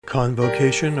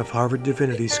Convocation of Harvard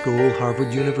Divinity School,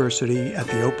 Harvard University, at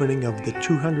the opening of the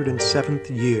 207th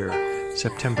year,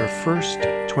 September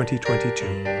 1st, 2022.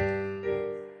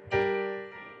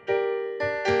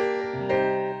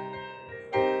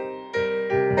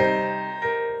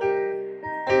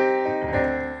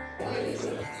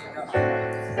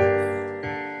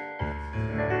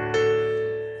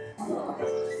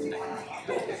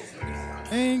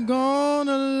 Ain't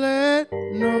gonna let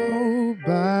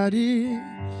nobody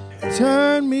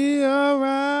turn me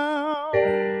around,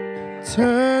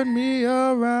 turn me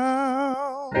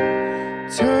around,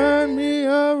 turn me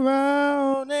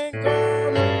around. Ain't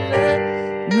gonna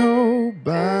let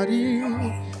nobody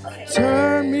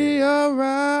turn me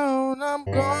around. I'm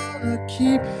gonna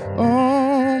keep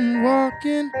on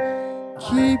walking,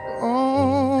 keep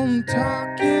on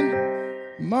talking,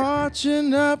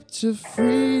 marching up to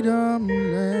freedom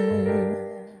land.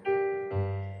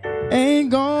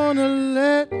 Ain't gonna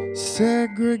let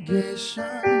segregation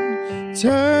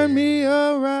turn me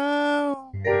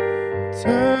around,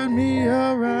 turn me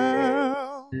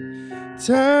around,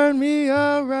 turn me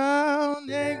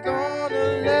around. Ain't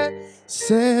gonna let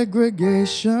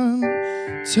segregation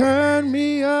turn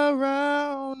me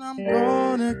around. I'm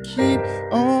gonna keep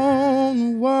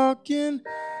on walking,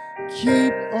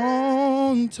 keep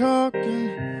on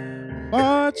talking,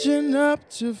 marching up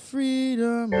to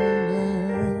freedom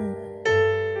land.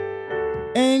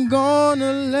 Ain't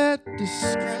gonna let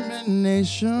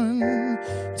discrimination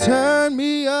turn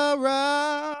me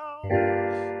around,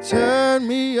 turn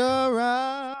me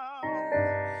around,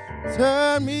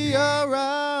 turn me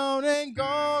around. Ain't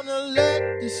gonna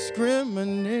let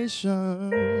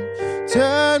discrimination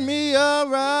turn me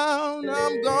around.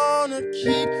 I'm gonna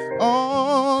keep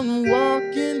on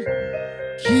walking,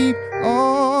 keep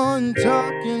on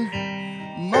talking,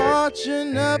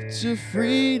 marching up to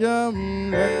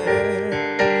freedom land.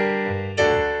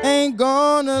 Ain't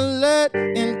gonna let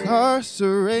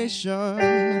incarceration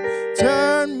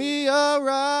turn me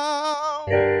around,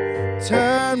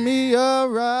 turn me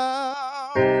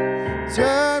around,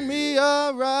 turn me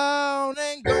around.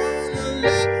 Ain't gonna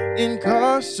let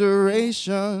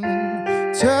incarceration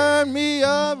turn me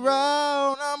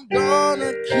around. I'm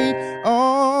gonna keep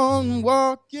on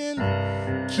walking,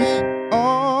 keep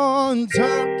on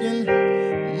talking,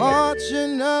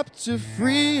 marching up to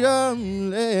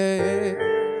freedom land.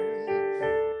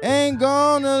 Ain't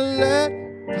gonna let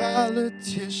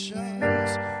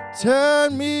politicians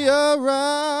turn me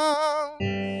around,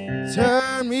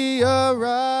 turn me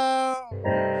around,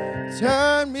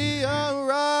 turn me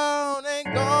around.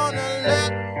 Ain't gonna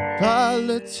let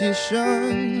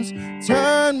politicians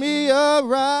turn me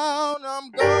around.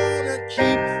 I'm gonna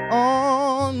keep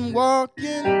on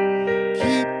walking,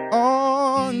 keep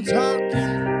on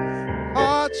talking,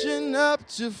 marching up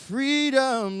to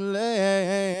freedom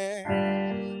land.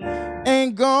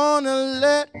 Ain't gonna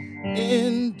let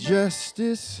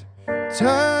injustice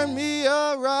turn me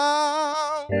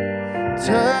around,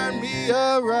 turn me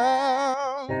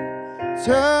around,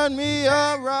 turn me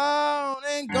around.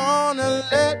 Ain't gonna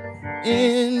let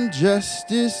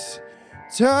injustice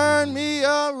turn me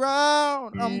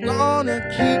around. I'm gonna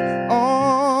keep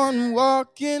on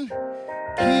walking,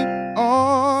 keep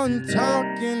on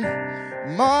talking,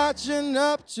 marching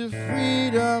up to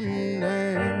freedom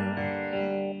land.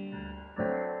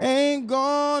 Ain't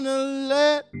gonna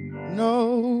let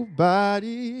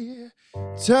nobody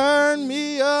turn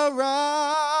me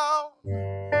around,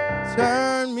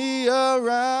 turn me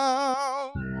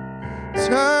around,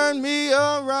 turn me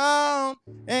around.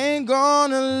 Ain't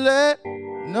gonna let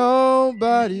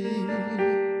nobody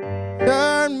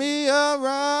turn me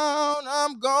around.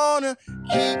 I'm gonna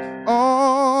keep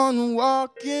on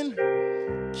walking,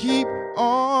 keep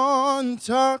on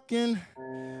talking,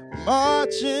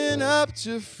 marching up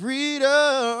to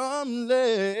freedom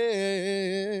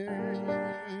land.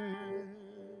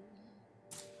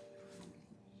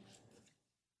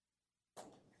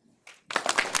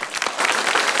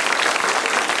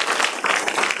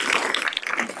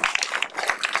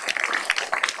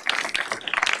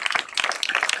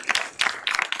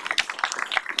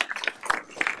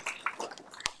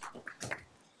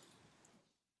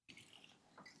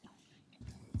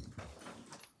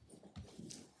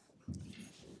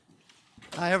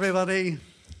 Hi, everybody.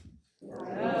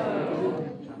 Hello.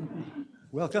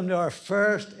 Welcome to our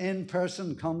first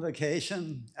in-person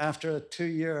convocation after a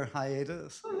 2-year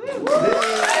hiatus.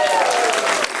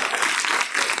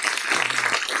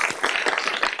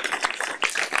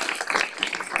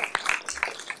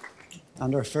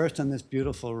 And our first in this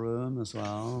beautiful room as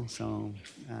well. So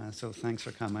thanks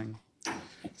for coming.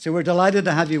 So we're delighted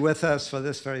to have you with us for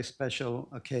this very special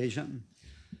occasion.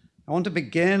 I want to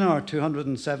begin our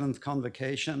 207th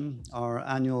convocation, our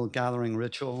annual gathering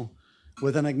ritual,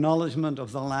 with an acknowledgement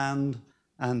of the land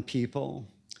and people.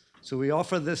 So we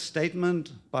offer this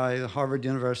statement by the Harvard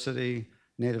University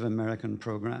Native American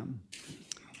Program.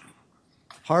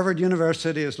 Harvard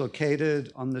University is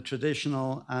located on the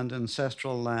traditional and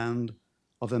ancestral land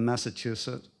of the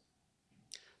Massachusetts,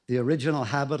 the original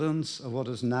inhabitants of what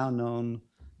is now known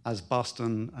as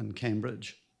Boston and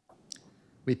Cambridge.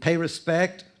 We pay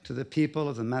respect to the people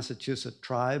of the Massachusetts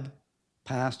tribe,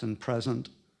 past and present,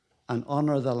 and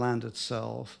honor the land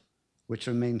itself, which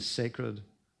remains sacred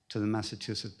to the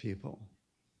Massachusetts people.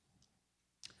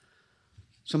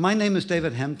 So my name is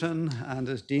David Hempton, and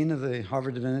as Dean of the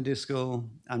Harvard Divinity School,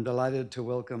 I'm delighted to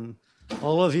welcome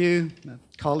all of you,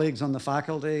 colleagues on the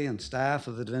faculty and staff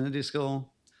of the Divinity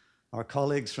School, our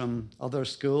colleagues from other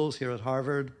schools here at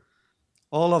Harvard,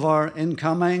 all of our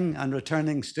incoming and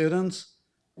returning students,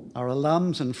 our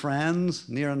alums and friends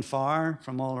near and far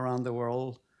from all around the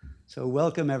world. So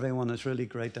welcome everyone, it's really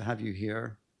great to have you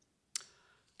here.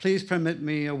 Please permit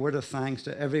me a word of thanks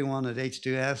to everyone at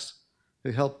HDS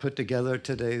who helped put together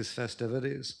today's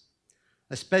festivities.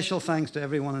 A special thanks to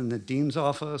everyone in the Dean's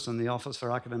Office and the Office for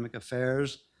Academic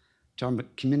Affairs, to our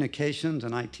communications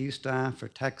and IT staff for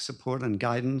tech support and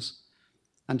guidance,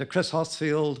 and to Chris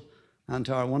Hosfield and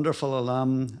to our wonderful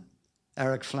alum,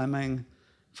 Eric Fleming,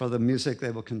 for the music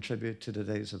they will contribute to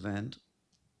today's event.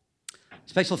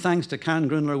 Special thanks to Karen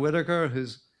Grunler-Whitaker,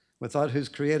 without whose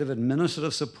creative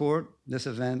administrative support, this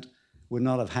event would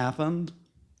not have happened.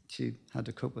 She had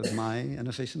to cope with my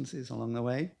inefficiencies along the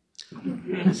way.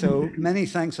 So many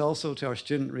thanks also to our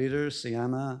student readers,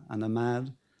 Sienna and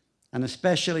Ahmad, and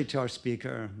especially to our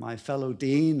speaker, my fellow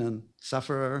dean and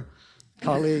sufferer,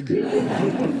 colleague,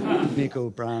 Miko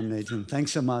Brown-Nagin.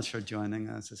 Thanks so much for joining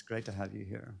us. It's great to have you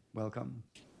here. Welcome.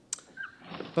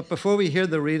 But before we hear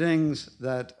the readings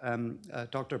that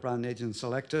Dr. Brown-Nagin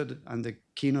selected and the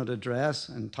keynote address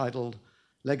entitled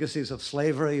Legacies of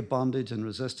Slavery, Bondage, and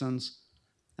Resistance,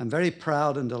 I'm very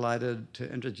proud and delighted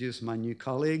to introduce my new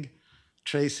colleague,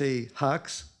 Tracy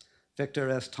Hucks, Victor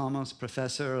S. Thomas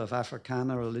Professor of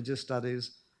Africana Religious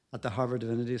Studies at the Harvard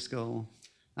Divinity School,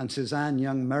 and Suzanne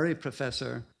Young Murray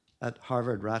Professor at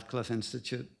Harvard Radcliffe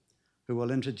Institute, who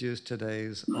will introduce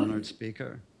today's honored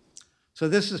speaker. So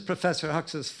this is Professor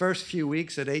Hucks's first few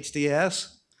weeks at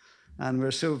HDS, and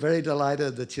we're so very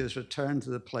delighted that she has returned to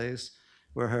the place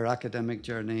where her academic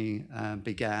journey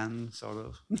began, sort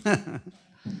of.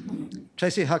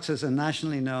 Tracy Hucks is a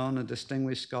nationally known and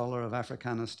distinguished scholar of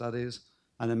Africana studies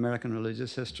and American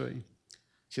religious history.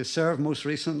 She has served most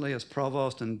recently as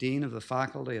Provost and Dean of the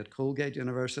Faculty at Colgate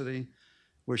University,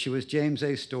 where she was James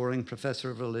A. Storing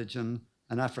Professor of Religion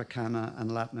and Africana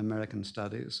and Latin American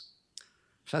Studies.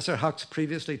 Professor Hucks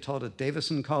previously taught at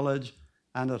Davison College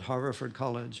and at Haverford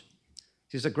College.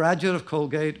 She's a graduate of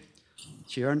Colgate.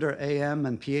 She earned her AM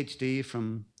and PhD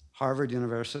from Harvard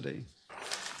University.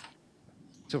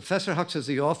 So Professor Hucks is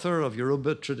the author of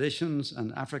Yoruba Traditions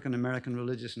and African American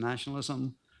Religious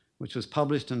Nationalism, which was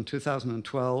published in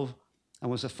 2012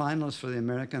 and was a finalist for the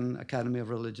American Academy of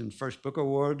Religion First Book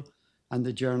Award and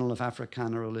the Journal of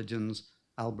Africana Religions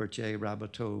Albert J.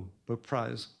 Raboteau Book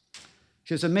Prize.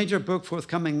 She has a major book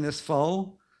forthcoming this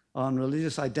fall on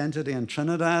religious identity in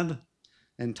Trinidad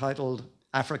entitled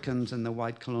Africans in the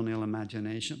White Colonial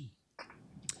Imagination.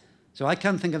 So I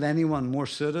can't think of anyone more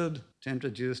suited to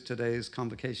introduce today's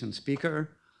convocation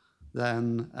speaker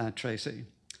than Tracy.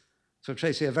 So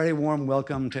Tracy, a very warm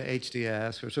welcome to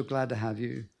HDS. We're so glad to have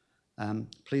you.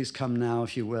 Please come now,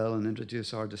 if you will, and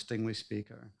introduce our distinguished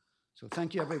speaker. So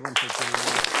thank you everyone for joining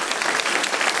us.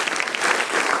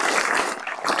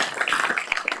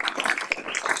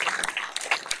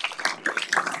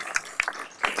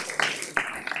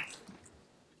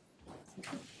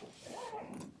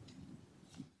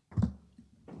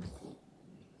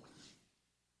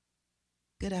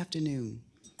 Good afternoon.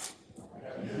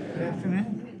 Good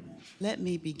afternoon. Let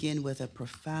me begin with a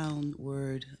profound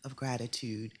word of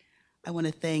gratitude. I want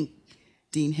to thank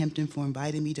Dean Hempton for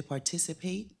inviting me to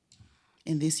participate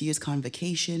in this year's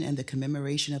convocation and the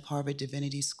commemoration of Harvard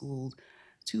Divinity School's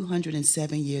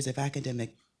 207 years of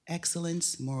academic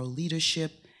excellence, moral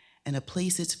leadership, and a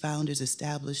place its founders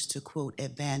established to, quote,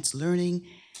 advance learning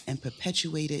and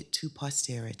perpetuate it to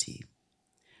posterity.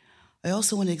 I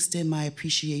also want to extend my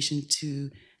appreciation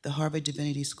to the Harvard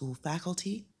Divinity School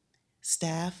faculty,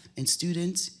 staff, and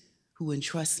students who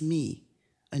entrust me,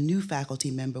 a new faculty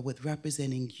member, with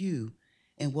representing you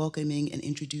and welcoming and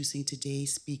introducing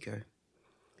today's speaker,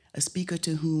 a speaker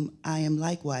to whom I am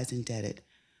likewise indebted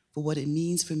for what it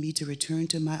means for me to return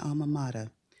to my alma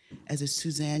mater as a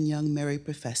Suzanne Young Murray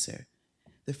Professor,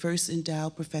 the first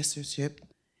endowed professorship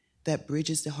that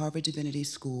bridges the Harvard Divinity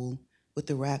School with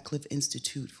the Radcliffe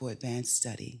Institute for Advanced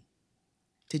Study.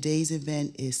 Today's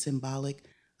event is symbolic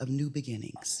of new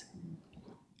beginnings.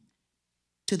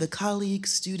 To the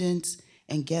colleagues, students,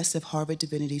 and guests of Harvard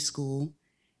Divinity School,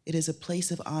 it is a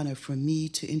place of honor for me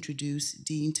to introduce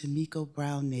Dean Tomiko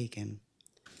Brown-Nagin.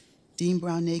 Dean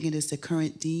Brown-Nagin is the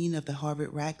current Dean of the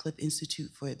Harvard Radcliffe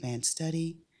Institute for Advanced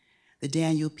Study, the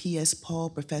Daniel P.S. Paul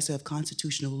Professor of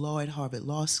Constitutional Law at Harvard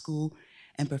Law School,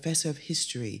 and Professor of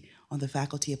History on the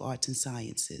Faculty of Arts and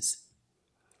Sciences.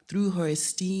 Through her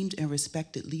esteemed and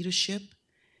respected leadership,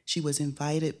 she was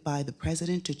invited by the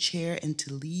President to chair and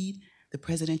to lead the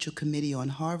Presidential Committee on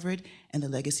Harvard and the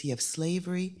Legacy of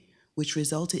Slavery, which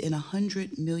resulted in a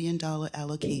 $100 million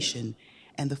allocation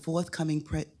and the forthcoming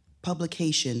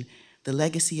publication, The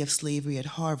Legacy of Slavery at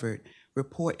Harvard,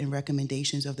 Report and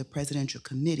Recommendations of the Presidential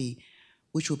Committee,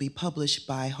 which will be published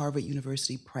by Harvard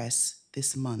University Press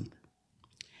this month,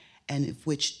 and of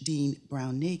which Dean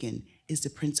Brown-Nagin is the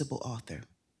principal author.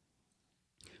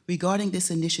 Regarding this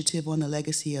initiative on the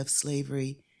legacy of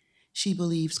slavery, she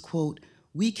believes, quote,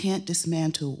 "We can't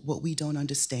dismantle what we don't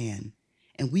understand,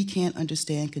 and we can't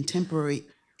understand contemporary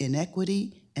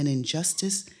inequity and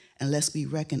injustice unless we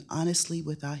reckon honestly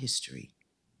with our history."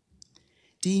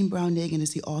 Dean Brown-Nagin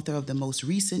is the author of the most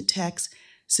recent text,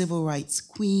 Civil Rights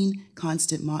Queen,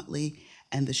 Constant Motley,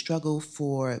 and the Struggle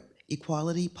for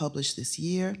Equality, published this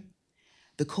year,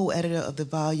 the co-editor of the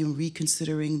volume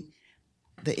Reconsidering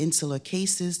the Insular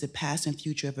Cases, the Past and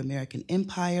Future of American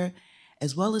Empire,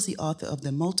 as well as the author of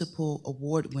the multiple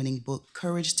award-winning book,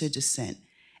 Courage to Dissent,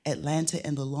 Atlanta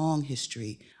and the Long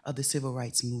History of the Civil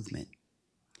Rights Movement.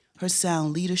 Her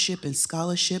sound leadership and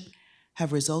scholarship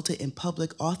have resulted in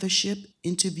public authorship,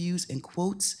 interviews, and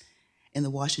quotes in the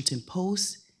Washington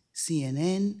Post,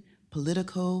 CNN,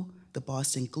 Politico, the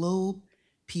Boston Globe,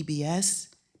 PBS,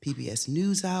 PBS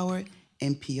NewsHour,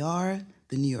 NPR,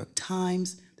 the New York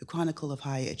Times, the Chronicle of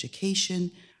Higher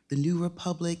Education, the New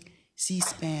Republic,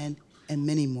 C-SPAN, and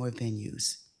many more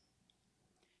venues.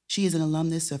 She is an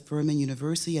alumnus of Furman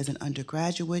University as an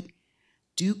undergraduate,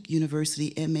 Duke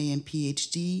University MA and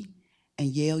PhD,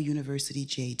 and Yale University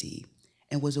JD,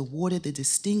 and was awarded the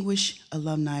Distinguished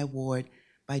Alumni Award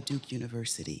by Duke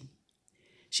University.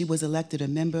 She was elected a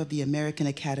member of the American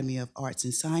Academy of Arts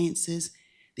and Sciences,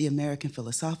 the American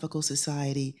Philosophical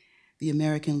Society, the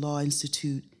American Law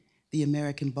Institute, the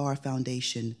American Bar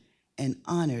Foundation, and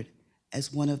honored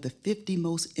as one of the 50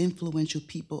 most influential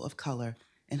people of color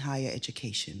in higher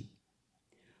education.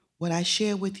 What I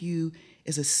share with you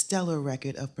is a stellar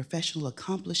record of professional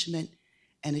accomplishment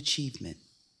and achievement.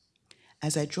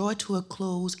 As I draw to a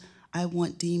close, I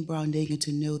want Dean Brown-Nagin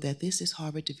to know that this is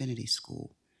Harvard Divinity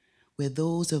School, where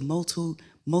those of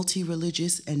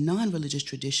multi-religious and non-religious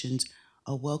traditions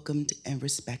are welcomed and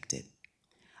respected.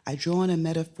 I draw on a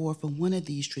metaphor from one of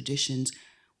these traditions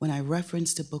when I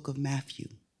reference the book of Matthew,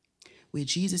 where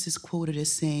Jesus is quoted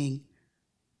as saying,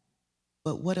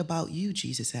 "But what about you?"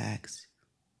 Jesus asks.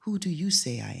 "Who do you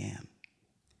say I am?"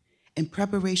 In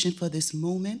preparation for this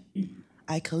moment,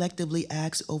 I collectively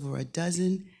asked over a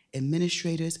dozen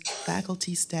administrators,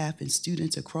 faculty, staff, and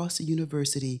students across the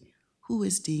university, who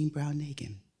is Dean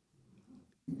Brown-Nagin?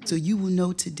 So you will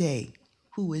know today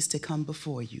who is to come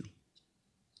before you.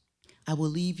 I will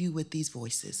leave you with these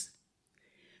voices.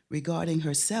 Regarding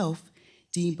herself,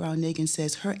 Dean Brown-Nagin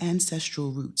says her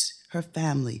ancestral roots, her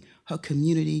family, her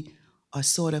community are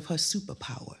sort of her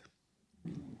superpower.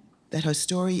 That her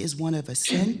story is one of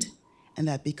ascent, and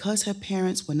that because her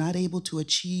parents were not able to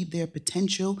achieve their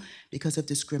potential because of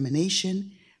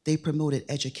discrimination, they promoted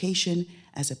education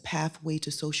as a pathway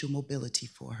to social mobility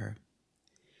for her.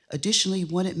 Additionally,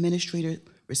 one administrator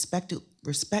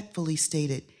respectfully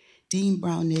stated, Dean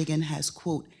Brown-Nagin has,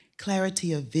 quote,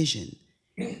 clarity of vision,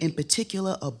 in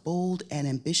particular a bold and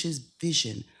ambitious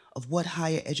vision of what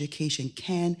higher education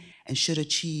can and should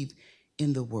achieve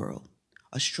in the world.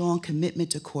 A strong commitment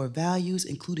to core values,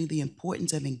 including the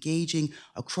importance of engaging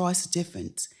across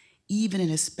difference, even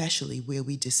and especially where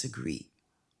we disagree.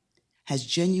 Has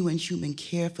genuine human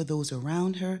care for those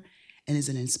around her, and is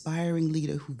an inspiring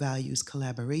leader who values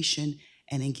collaboration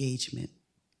and engagement.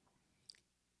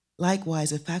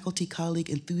 Likewise, a faculty colleague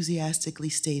enthusiastically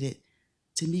stated,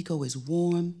 Tomiko is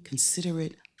warm,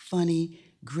 considerate,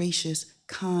 funny, gracious,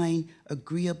 kind,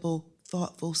 agreeable,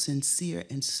 thoughtful, sincere,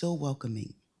 and so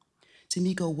welcoming.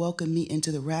 Tomiko welcomed me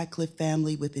into the Radcliffe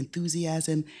family with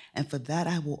enthusiasm, and for that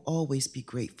I will always be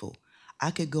grateful.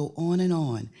 I could go on and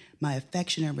on. My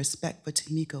affection and respect for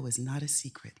Tomiko is not a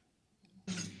secret.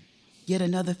 Yet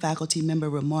another faculty member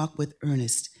remarked with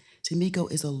earnest,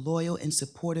 Tomiko is a loyal and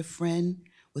supportive friend,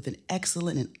 with an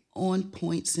excellent and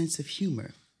on-point sense of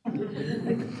humor.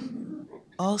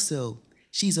 Also,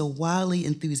 she's a wildly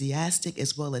enthusiastic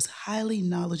as well as highly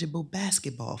knowledgeable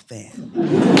basketball fan.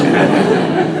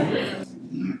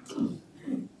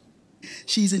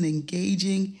 She's an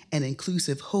engaging and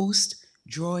inclusive host,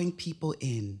 drawing people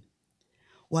in.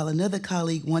 While another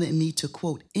colleague wanted me to,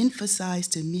 quote, emphasize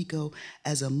Tomiko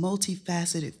as a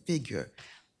multifaceted figure,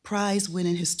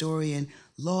 prize-winning historian,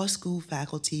 law school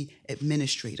faculty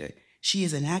administrator, she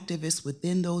is an activist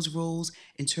within those roles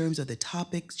in terms of the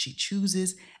topics she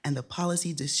chooses and the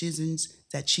policy decisions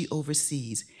that she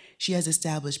oversees. She has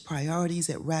established priorities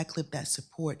at Radcliffe that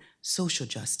support social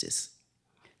justice.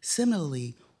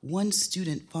 Similarly, one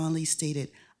student fondly stated,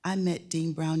 I met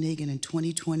Dean Brown-Nagin in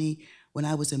 2020 when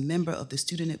I was a member of the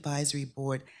Student Advisory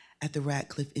Board at the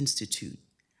Radcliffe Institute.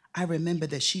 I remember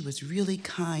that she was really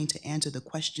kind to answer the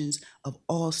questions of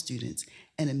all students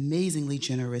and amazingly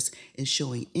generous in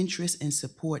showing interest and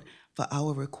support for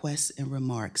our requests and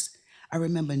remarks. I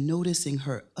remember noticing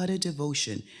her utter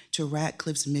devotion to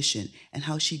Radcliffe's mission and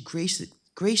how she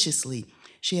graciously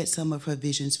shared some of her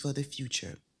visions for the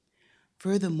future.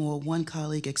 Furthermore, one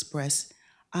colleague expressed,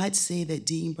 I'd say that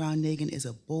Dean Brown-Nagin is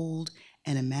a bold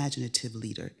and imaginative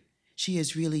leader. She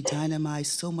has really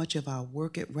dynamized so much of our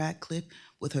work at Radcliffe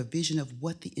with her vision of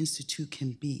what the Institute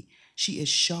can be. She is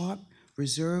sharp,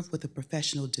 reserved with a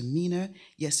professional demeanor,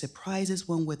 yet surprises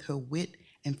one with her wit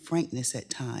and frankness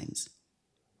at times.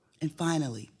 And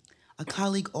finally, a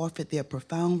colleague offered their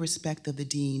profound respect of the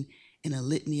Dean in a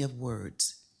litany of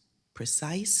words: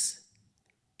 precise,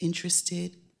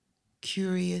 interested,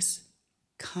 curious,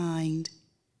 kind,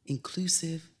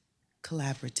 inclusive,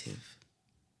 collaborative.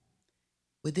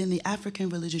 Within the African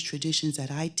religious traditions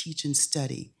that I teach and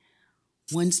study,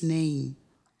 one's name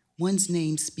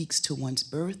speaks to one's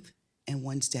birth and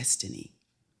one's destiny.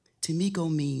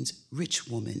 Tomiko means rich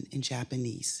woman in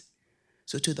Japanese.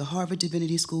 So to the Harvard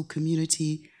Divinity School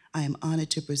community, I am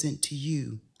honored to present to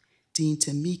you Dean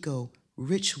Tomiko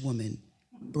Rich Woman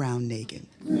Brown-Nagin.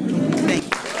 Thank you.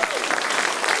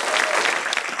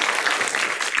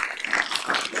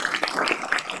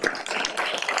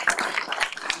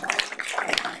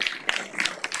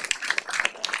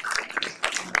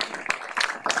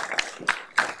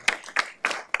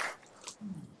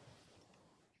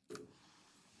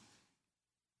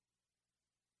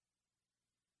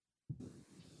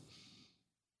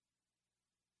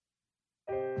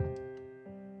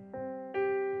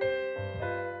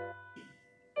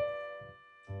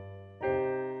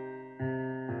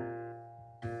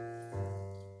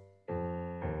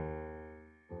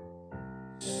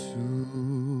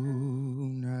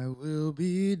 Soon I will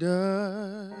be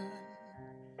done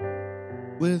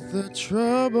with the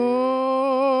troubles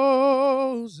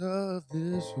of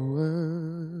this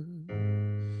world.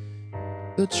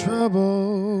 The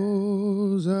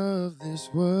troubles of this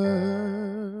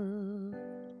world.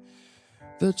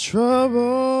 The troubles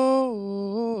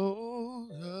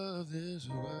of this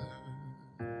world.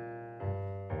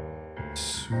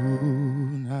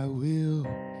 Soon I will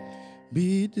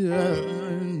be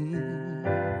done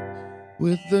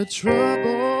with the troubles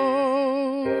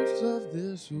of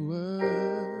this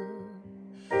world.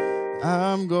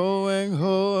 I'm going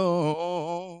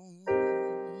home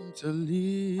to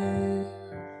live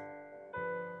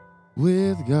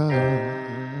with God.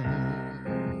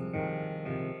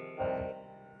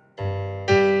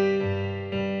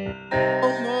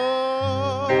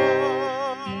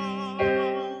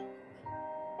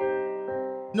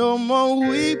 No more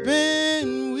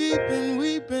weeping, weeping,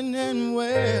 weeping and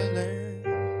wailing.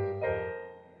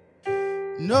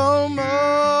 No more,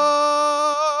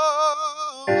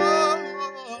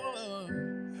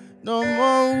 no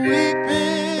more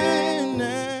weeping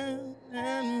and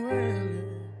wailing.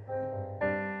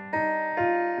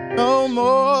 No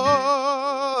more,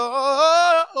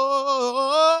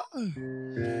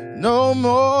 no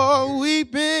more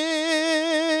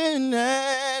weeping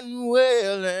and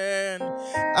wailing.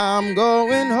 I'm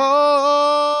going home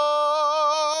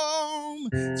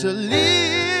to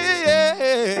live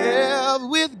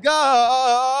with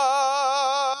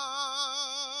God.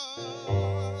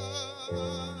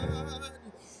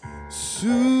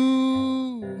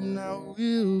 Soon I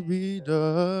will be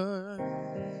done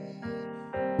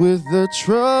with the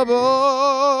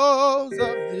troubles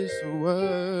of this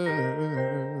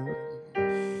world.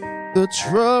 The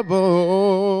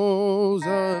troubles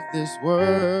of this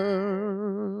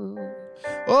world.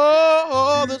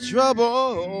 Oh, the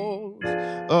troubles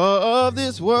of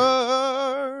this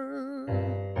world.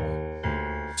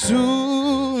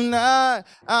 Soon I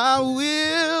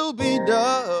will be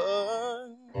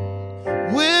done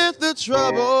with the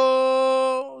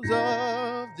troubles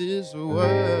of this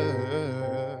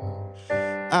world.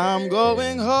 I'm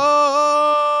going home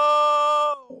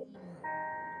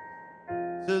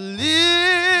to live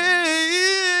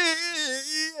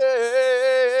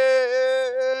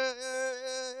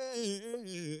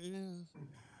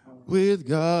with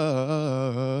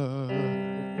God.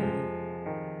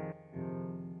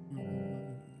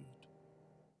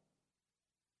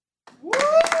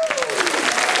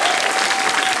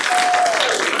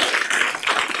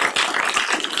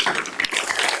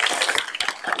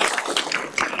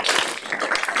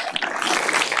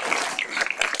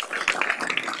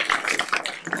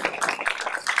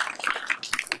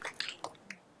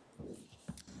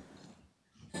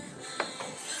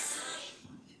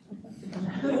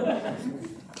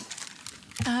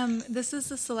 This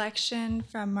is a selection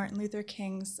from Martin Luther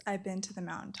King's I've Been to the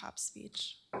Mountaintop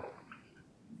speech.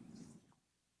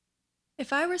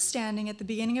 If I were standing at the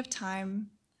beginning of time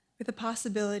with a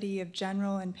possibility of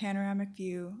general and panoramic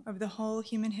view of the whole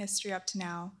human history up to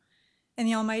now, and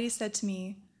the Almighty said to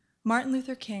me, Martin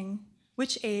Luther King,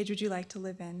 which age would you like to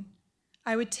live in?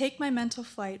 I would take my mental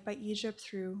flight by Egypt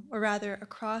through, or rather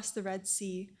across the Red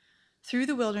Sea, through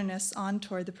the wilderness on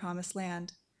toward the Promised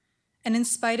Land. And in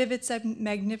spite of its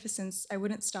magnificence, I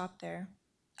wouldn't stop there.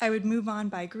 I would move on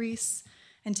by Greece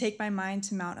and take my mind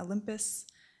to Mount Olympus,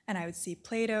 and I would see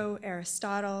Plato,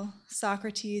 Aristotle,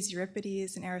 Socrates,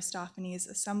 Euripides, and Aristophanes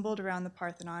assembled around the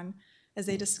Parthenon as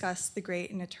they discussed the great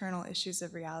and eternal issues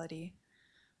of reality.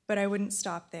 But I wouldn't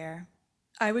stop there.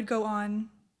 I would go on,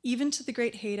 even to the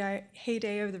great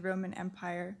heyday of the Roman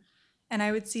Empire, and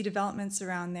I would see developments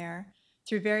around there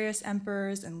through various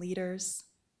emperors and leaders.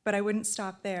 But I wouldn't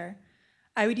stop there.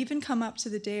 I would even come up to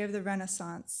the day of the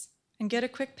Renaissance and get a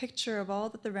quick picture of all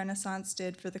that the Renaissance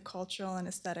did for the cultural and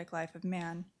aesthetic life of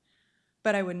man.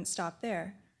 But I wouldn't stop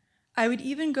there. I would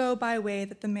even go by way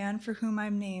that the man for whom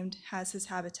I'm named has his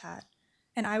habitat,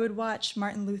 and I would watch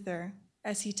Martin Luther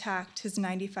as he tacked his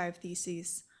 95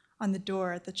 Theses on the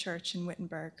door at the church in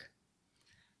Wittenberg.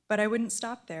 But I wouldn't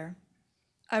stop there.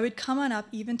 I would come on up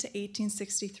even to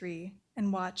 1863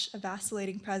 and watch a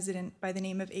vacillating president by the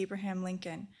name of Abraham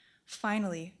Lincoln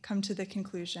finally come to the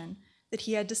conclusion that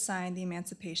he had to sign the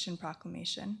Emancipation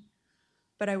Proclamation.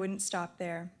 But I wouldn't stop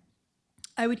there.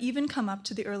 I would even come up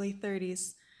to the early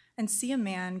 30s and see a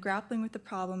man grappling with the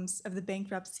problems of the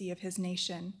bankruptcy of his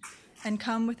nation and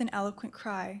come with an eloquent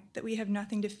cry that we have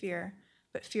nothing to fear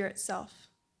but fear itself.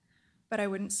 But I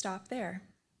wouldn't stop there.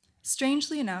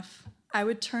 Strangely enough, I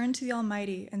would turn to the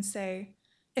Almighty and say,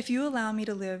 if you allow me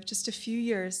to live just a few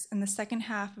years in the second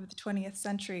half of the 20th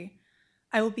century,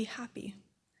 I will be happy.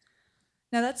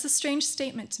 Now that's a strange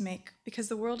statement to make because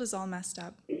the world is all messed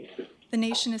up. The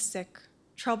nation is sick,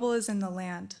 trouble is in the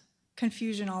land,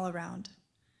 confusion all around.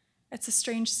 It's a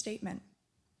strange statement.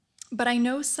 But I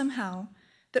know somehow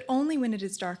that only when it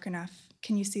is dark enough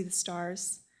can you see the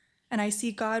stars. And I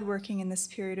see God working in this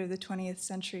period of the 20th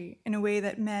century in a way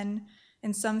that men,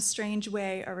 in some strange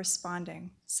way, are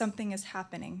responding. Something is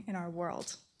happening in our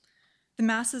world. The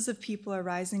masses of people are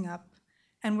rising up,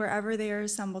 and wherever they are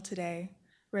assembled today,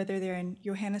 whether they're in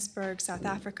Johannesburg, South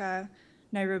Africa,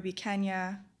 Nairobi,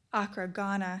 Kenya, Accra,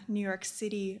 Ghana, New York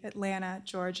City, Atlanta,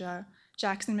 Georgia,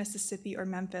 Jackson, Mississippi, or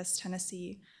Memphis,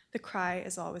 Tennessee, the cry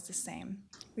is always the same.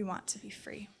 We want to be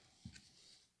free.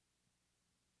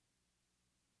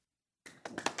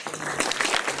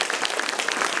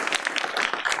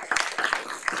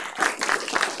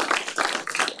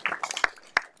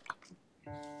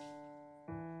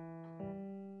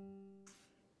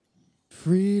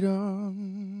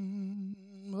 Freedom,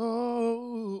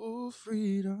 oh,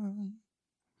 freedom,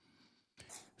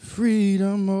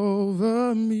 freedom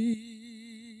over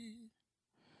me.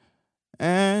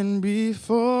 And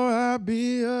before I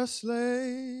be a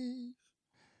slave,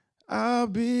 I'll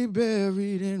be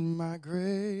buried in my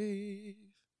grave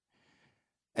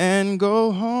and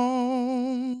go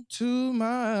home to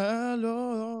my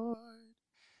Lord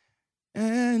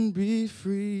and be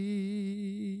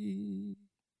free.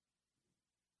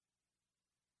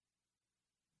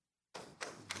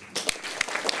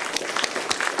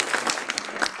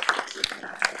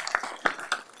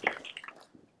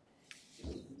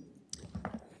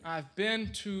 I've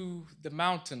been to the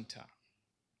mountaintop.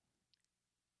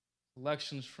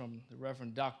 Selections from the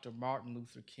Reverend Dr. Martin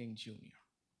Luther King Jr.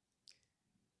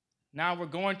 Now we're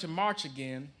going to march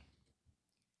again.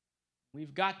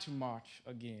 We've got to march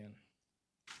again.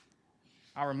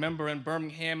 I remember in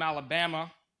Birmingham,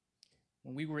 Alabama,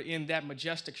 when we were in that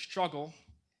majestic struggle,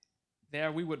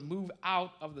 there we would move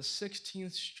out of the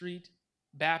 16th Street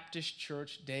Baptist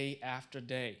Church day after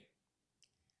day.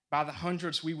 By the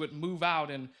hundreds, we would move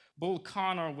out and Bull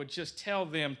Connor would just tell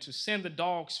them to send the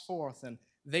dogs forth, and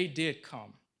they did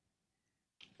come.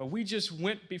 But we just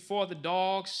went before the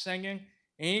dogs singing,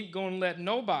 ain't gonna let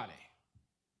nobody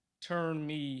turn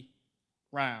me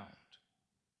round.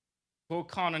 Bull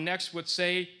Connor next would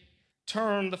say,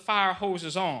 turn the fire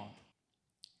hoses on.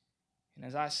 And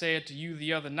as I said to you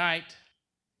the other night,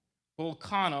 Bull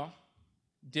Connor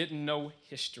didn't know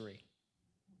history.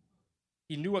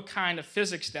 He knew a kind of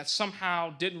physics that somehow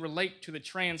didn't relate to the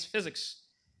trans physics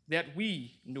that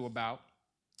we knew about.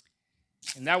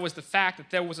 And that was the fact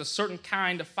that there was a certain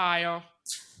kind of fire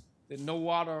that no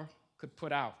water could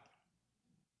put out.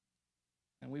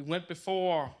 And we went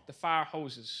before the fire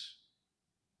hoses.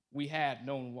 We had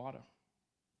known water.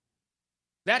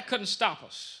 That couldn't stop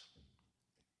us.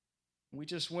 We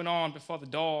just went on before the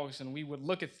dogs, and we would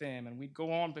look at them, and we'd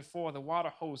go on before the water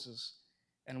hoses,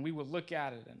 and we would look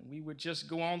at it, and we would just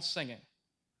go on singing.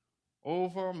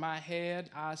 Over my head,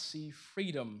 I see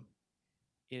freedom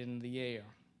in the air.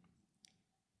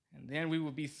 And then we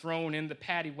would be thrown in the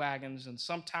paddy wagons, and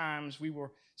sometimes we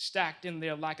were stacked in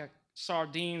there like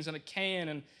sardines in a can,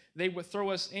 and they would throw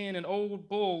us in, and old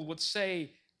Bull would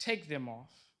say, take them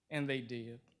off, and they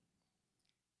did.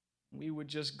 We would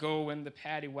just go in the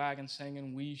paddy wagon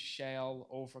singing, we shall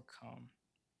overcome.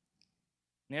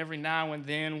 And every now and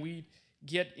then we'd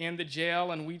get in the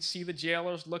jail and we'd see the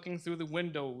jailers looking through the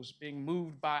windows, being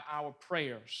moved by our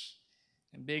prayers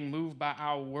and being moved by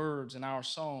our words and our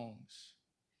songs.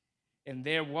 And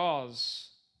there was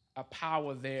a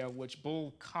power there which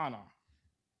Bull Connor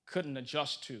couldn't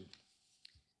adjust to.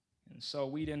 And so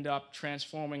we'd end up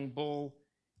transforming Bull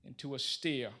into a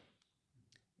steer.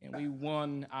 And we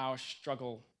won our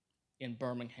struggle in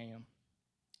Birmingham.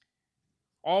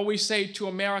 All we say to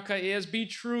America is, be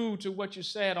true to what you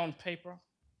said on paper.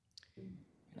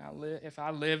 And if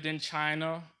I lived in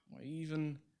China or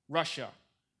even Russia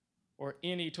or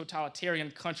any totalitarian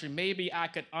country, maybe I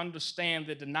could understand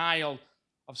the denial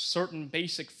of certain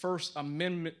basic First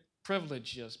Amendment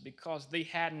privileges because they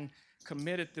hadn't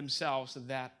committed themselves to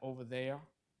that over there.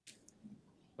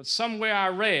 But somewhere I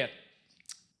read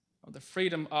of the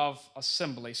freedom of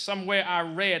assembly. Somewhere I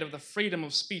read of the freedom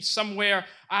of speech. Somewhere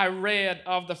I read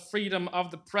of the freedom of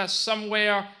the press.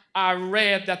 Somewhere I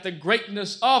read that the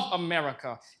greatness of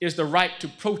America is the right to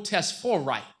protest for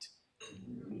right.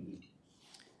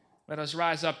 Let us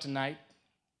rise up tonight.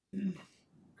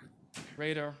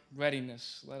 Greater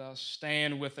readiness. Let us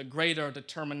stand with a greater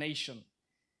determination.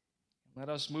 Let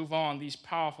us move on these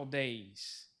powerful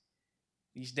days,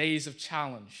 these days of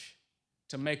challenge,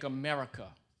 to make America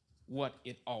what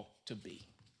it ought to be.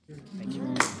 Thank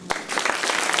you.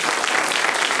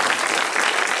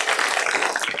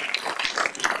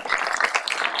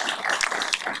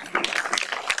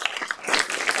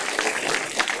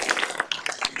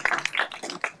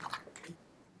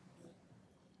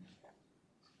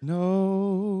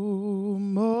 No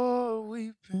more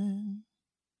weeping,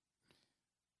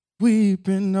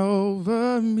 weeping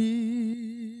over me.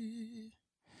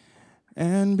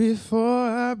 And before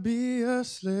I be a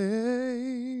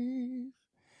slave,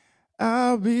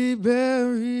 I'll be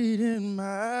buried in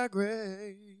my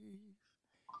grave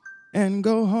and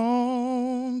go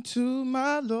home to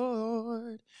my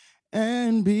Lord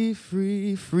and be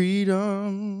free.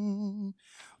 Freedom,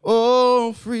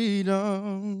 oh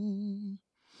freedom,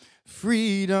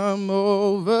 freedom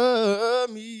over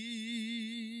me.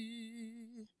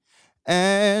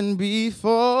 And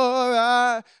before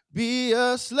I be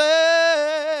a slave,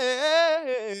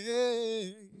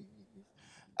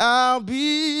 I'll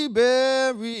be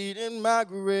buried in my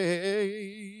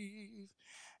grave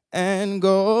and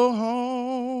go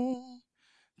home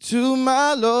to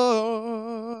my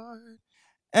Lord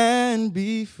and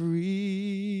be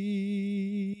free.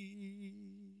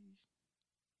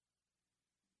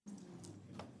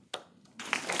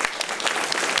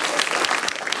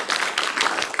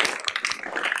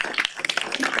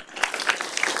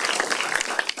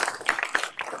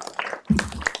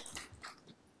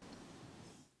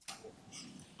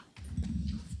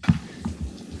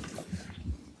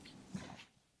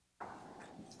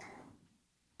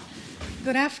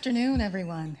 Good afternoon,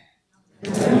 everyone.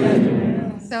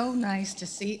 So nice to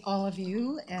see all of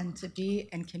you and to be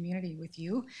in community with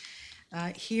you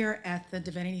here at the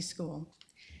Divinity School.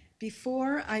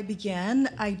 Before I begin,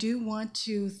 I do want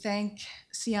to thank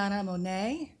Sienna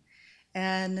Monet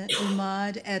and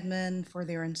Umad Edmond for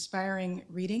their inspiring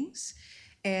readings,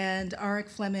 and Arik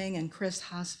Fleming and Chris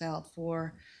Hosfeld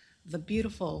for the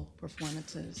beautiful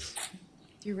performances.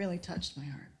 You really touched my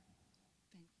heart.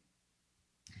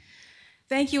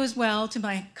 Thank you as well to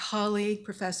my colleague,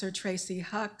 Professor Tracy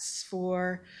Hucks,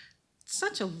 for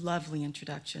such a lovely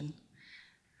introduction.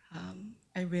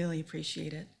 I really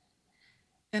appreciate it.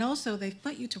 And also, they've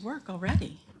put you to work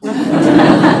already.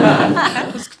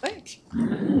 That was quick.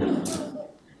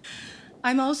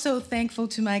 I'm also thankful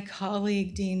to my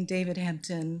colleague, Dean David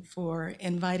Hampton, for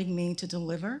inviting me to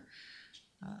deliver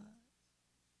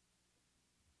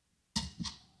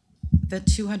the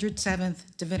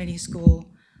 207th Divinity School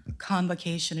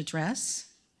Convocation Address,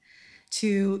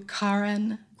 to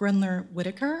Karen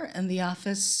Grunler-Whitaker and the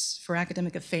Office for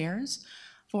Academic Affairs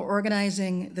for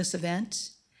organizing this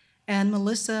event, and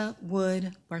Melissa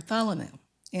Wood Bartholomew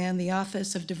and the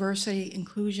Office of Diversity,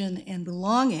 Inclusion, and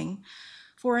Belonging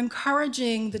for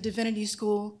encouraging the Divinity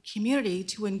School community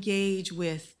to engage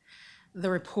with the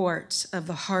report of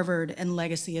the Harvard and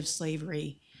Legacy of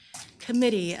Slavery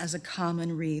Committee as a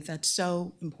common read. That's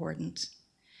so important.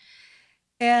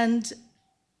 And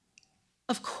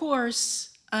of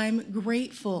course, I'm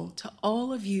grateful to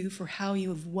all of you for how you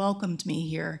have welcomed me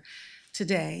here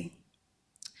today.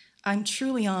 I'm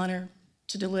truly honored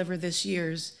to deliver this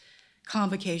year's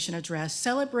convocation address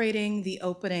celebrating the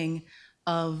opening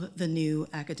of the new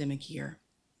academic year.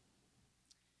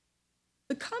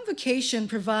 The convocation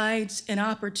provides an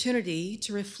opportunity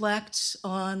to reflect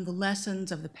on the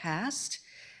lessons of the past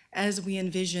as we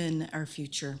envision our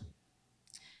future.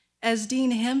 As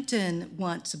Dean Hampton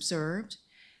once observed,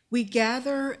 we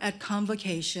gather at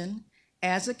convocation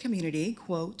as a community,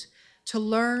 quote, to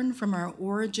learn from our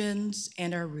origins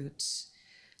and our roots,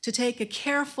 to take a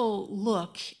careful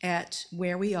look at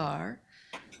where we are,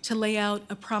 to lay out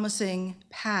a promising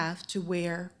path to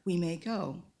where we may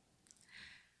go.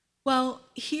 Well,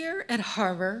 here at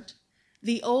Harvard,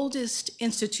 the oldest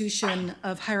institution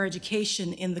of higher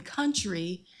education in the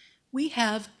country, we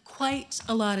have quite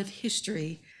a lot of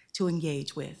history to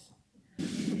engage with.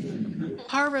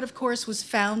 Harvard, of course, was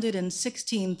founded in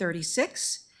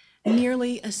 1636,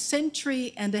 nearly a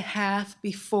century and a half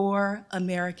before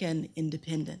American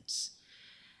independence.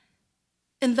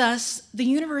 And thus, the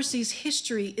university's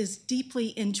history is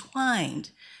deeply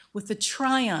entwined with the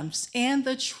triumphs and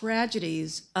the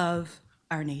tragedies of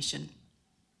our nation.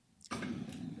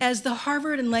 As the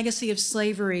Harvard and Legacy of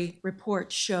Slavery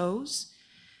report shows,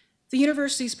 the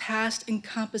university's past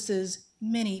encompasses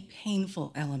many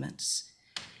painful elements.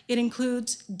 It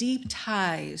includes deep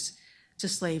ties to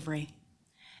slavery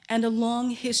and a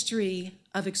long history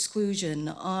of exclusion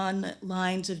on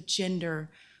lines of gender,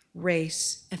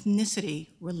 race, ethnicity,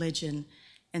 religion,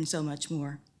 and so much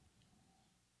more.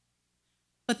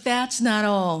 But that's not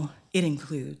all it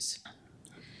includes.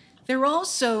 There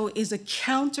also is a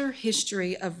counter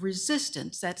history of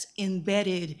resistance that's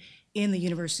embedded in the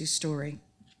university's story.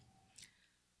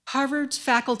 Harvard's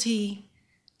faculty,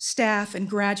 staff, and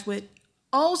graduate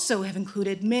also have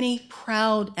included many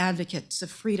proud advocates of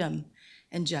freedom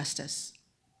and justice.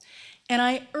 And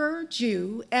I urge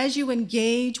you, as you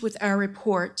engage with our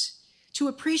report, to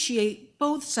appreciate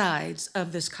both sides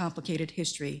of this complicated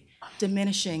history,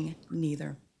 diminishing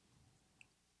neither.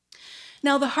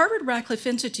 Now, the Harvard-Radcliffe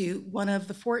Institute, one of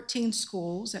the 14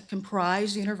 schools that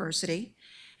comprise the university,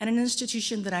 and an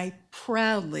institution that I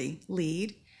proudly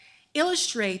lead,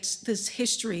 illustrates this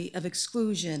history of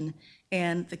exclusion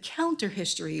and the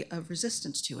counter-history of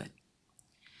resistance to it.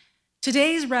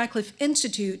 Today's Radcliffe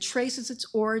Institute traces its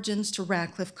origins to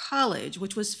Radcliffe College,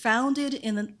 which was founded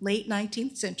in the late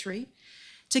 19th century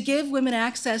to give women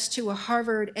access to a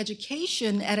Harvard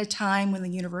education at a time when the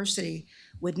university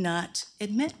would not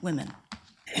admit women.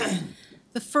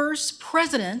 The first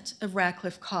president of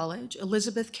Radcliffe College,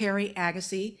 Elizabeth Cary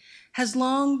Agassiz, has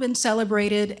long been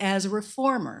celebrated as a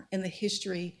reformer in the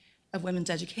history of women's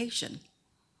education.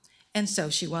 And so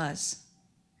she was.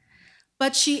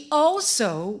 But she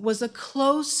also was a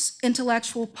close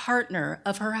intellectual partner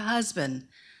of her husband,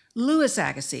 Louis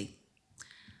Agassiz,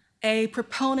 a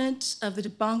proponent of the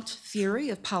debunked theory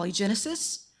of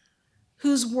polygenesis,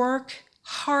 whose work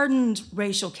hardened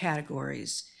racial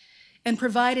categories and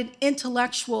provided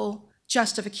intellectual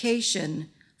justification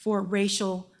for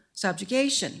racial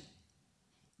subjugation.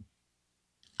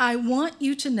 I want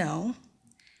you to know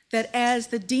that as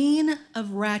the Dean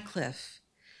of Radcliffe,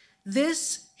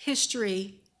 this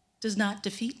history does not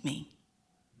defeat me.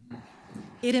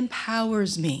 It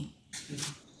empowers me.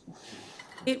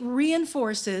 It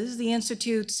reinforces the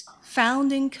Institute's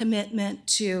founding commitment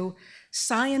to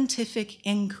scientific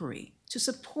inquiry, to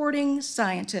supporting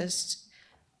scientists,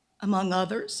 among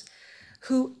others,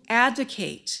 who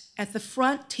advocate at the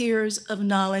frontiers of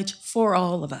knowledge for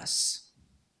all of us.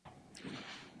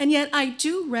 And yet I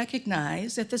do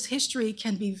recognize that this history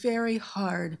can be very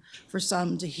hard for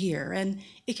some to hear, and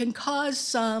it can cause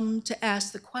some to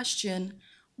ask the question,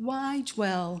 why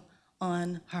dwell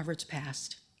on Harvard's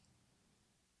past?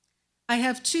 I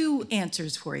have two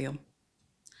answers for you.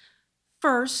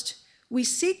 First, we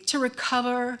seek to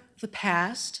recover the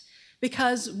past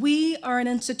because we are an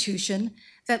institution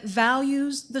that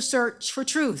values the search for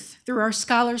truth through our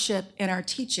scholarship and our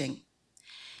teaching.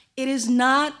 It is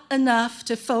not enough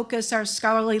to focus our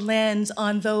scholarly lens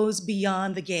on those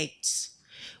beyond the gates.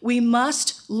 We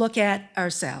must look at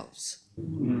ourselves.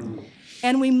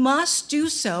 And we must do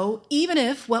so even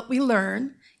if what we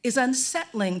learn is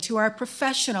unsettling to our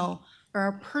professional or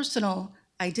our personal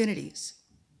identities.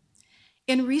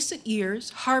 In recent years,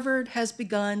 Harvard has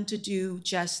begun to do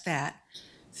just that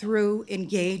through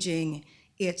engaging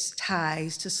its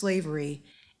ties to slavery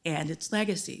and its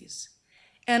legacies.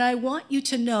 And I want you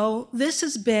to know this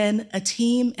has been a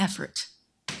team effort,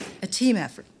 a team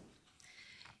effort.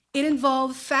 It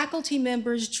involved faculty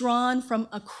members drawn from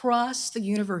across the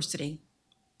university,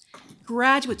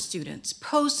 graduate students,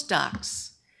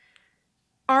 postdocs,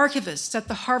 archivists at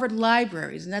the Harvard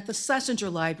Libraries and at the Schlesinger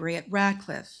Library at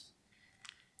Radcliffe,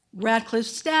 Radcliffe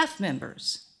staff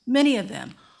members, many of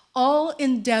them, all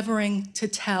endeavoring to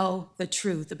tell the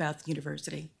truth about the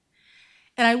university.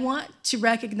 And I want to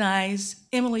recognize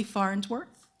Emily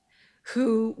Farnsworth,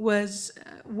 who was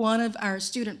one of our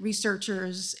student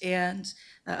researchers and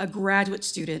a graduate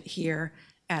student here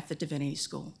at the Divinity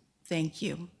School. Thank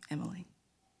you, Emily.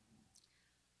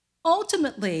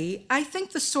 Ultimately, I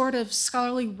think the sort of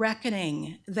scholarly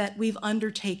reckoning that we've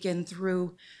undertaken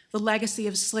through the Legacy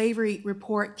of Slavery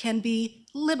report can be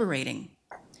liberating.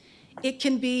 It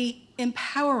can be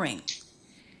empowering,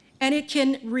 and it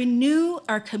can renew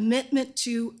our commitment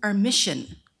to our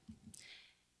mission.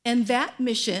 And that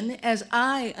mission, as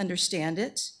I understand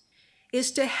it,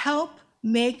 is to help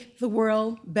make the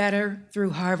world better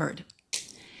through Harvard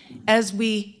as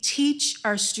we teach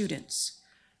our students,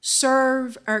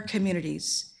 serve our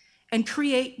communities, and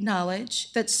create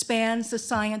knowledge that spans the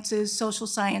sciences, social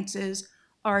sciences,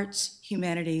 arts,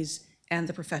 humanities, and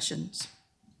the professions.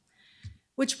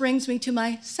 Which brings me to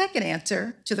my second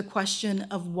answer to the question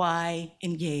of why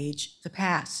engage the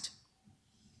past.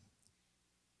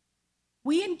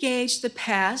 We engage the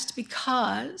past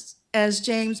because, as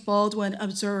James Baldwin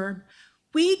observed,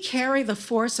 we carry the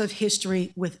force of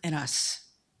history within us.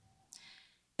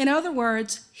 In other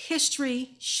words,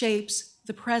 history shapes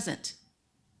the present.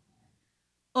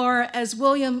 Or as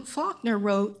William Faulkner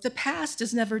wrote, the past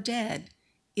is never dead.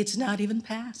 It's not even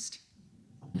past.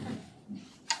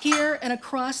 Here and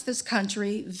across this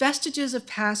country, vestiges of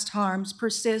past harms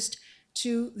persist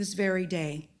to this very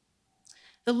day.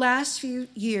 The last few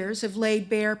years have laid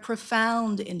bare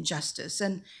profound injustice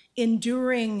and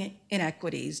enduring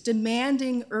inequities,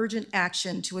 demanding urgent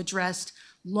action to address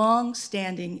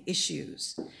long-standing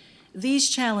issues. These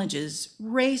challenges,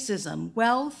 racism,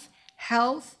 wealth,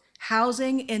 health,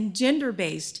 housing, and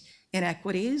gender-based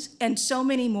inequities, and so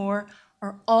many more,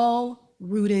 are all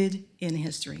rooted in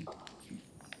history.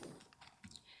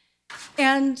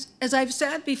 And as I've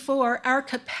said before, our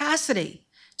capacity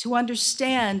to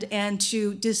understand and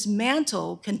to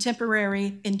dismantle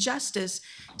contemporary injustice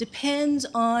depends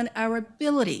on our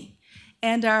ability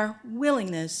and our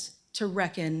willingness to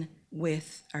reckon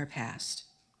with our past.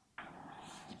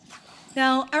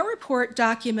 Now, our report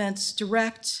documents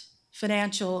direct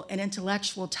financial and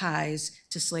intellectual ties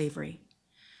to slavery.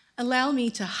 Allow me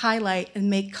to highlight and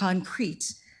make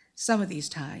concrete some of these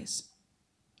ties.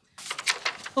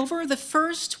 Over the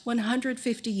first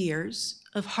 150 years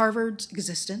of Harvard's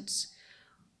existence,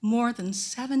 more than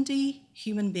 70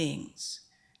 human beings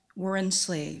were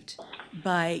enslaved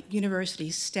by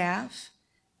university staff,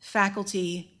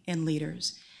 faculty, and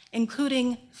leaders,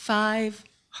 including 5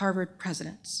 Harvard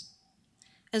presidents,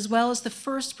 as well as the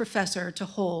first professor to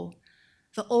hold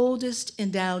the oldest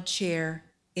endowed chair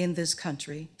in this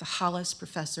country, the Hollis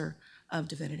Professor of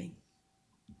Divinity.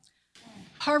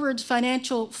 Harvard's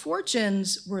financial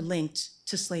fortunes were linked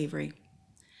to slavery.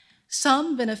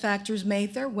 Some benefactors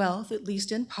made their wealth, at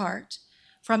least in part,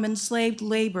 from enslaved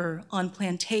labor on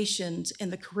plantations in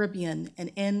the Caribbean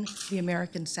and in the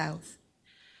American South,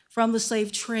 from the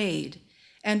slave trade,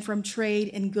 and from trade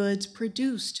in goods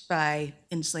produced by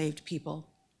enslaved people.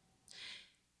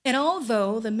 And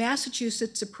although the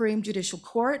Massachusetts Supreme Judicial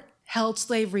Court held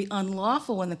slavery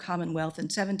unlawful in the Commonwealth in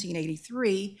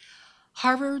 1783,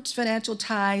 Harvard's financial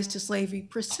ties to slavery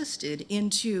persisted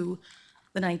into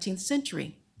the 19th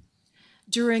century.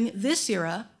 During this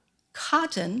era,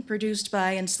 cotton produced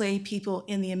by enslaved people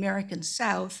in the American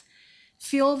South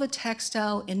fueled the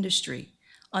textile industry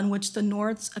on which the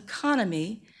North's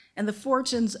economy and the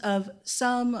fortunes of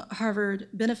some Harvard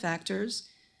benefactors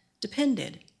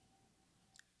depended.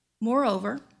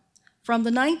 Moreover, From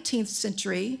the 19th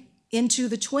century into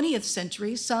the 20th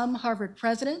century, some Harvard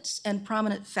presidents and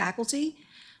prominent faculty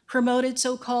promoted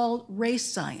so-called race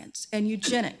science and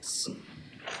eugenics,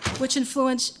 which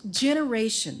influenced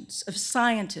generations of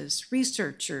scientists,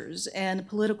 researchers, and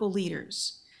political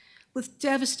leaders, with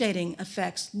devastating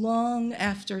effects long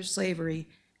after slavery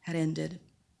had ended.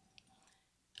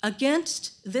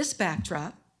 Against this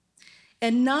backdrop,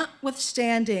 and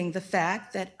notwithstanding the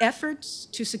fact that efforts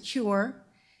to secure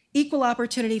equal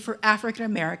opportunity for African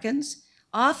Americans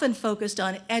often focused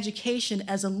on education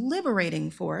as a liberating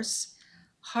force,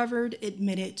 Harvard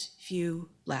admitted few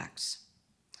blacks.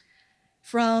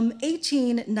 From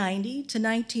 1890 to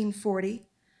 1940,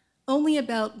 only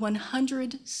about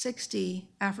 160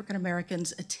 African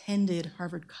Americans attended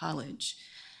Harvard College.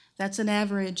 That's an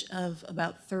average of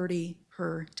about 30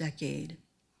 per decade.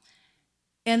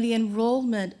 And the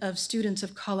enrollment of students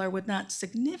of color would not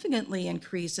significantly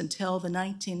increase until the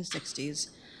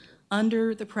 1960s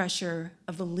under the pressure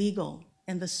of the legal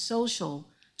and the social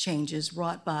changes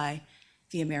wrought by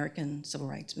the American Civil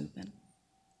Rights Movement.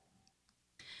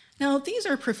 Now, these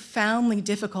are profoundly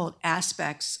difficult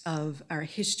aspects of our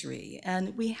history,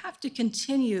 and we have to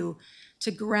continue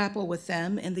to grapple with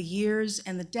them in the years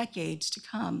and the decades to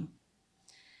come.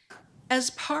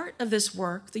 As part of this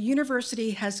work, the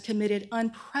university has committed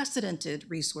unprecedented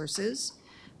resources,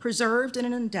 preserved in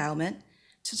an endowment,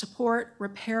 to support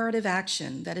reparative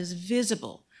action that is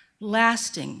visible,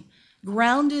 lasting,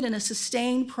 grounded in a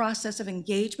sustained process of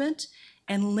engagement,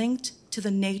 and linked to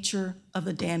the nature of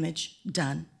the damage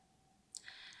done.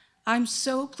 I'm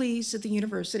so pleased that the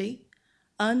university,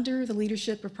 under the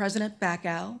leadership of President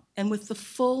Bacow and with the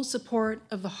full support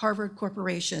of the Harvard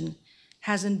Corporation,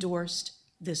 has endorsed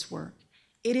this work.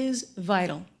 It is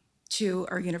vital to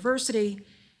our university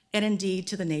and indeed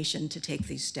to the nation to take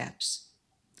these steps.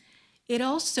 It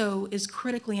also is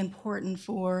critically important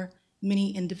for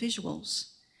many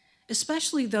individuals,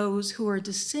 especially those who are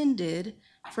descended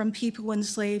from people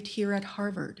enslaved here at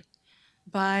Harvard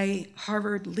by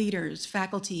Harvard leaders,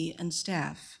 faculty, and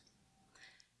staff.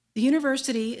 The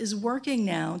university is working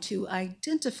now to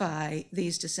identify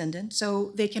these descendants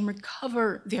so they can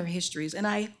recover their histories, and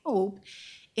I hope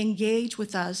engage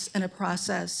with us in a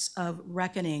process of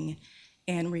reckoning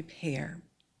and repair.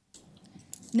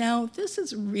 Now, this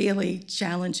is really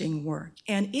challenging work,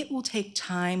 and it will take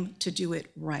time to do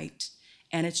it right,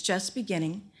 and it's just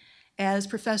beginning. As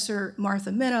Professor Martha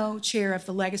Minow, chair of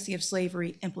the Legacy of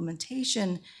Slavery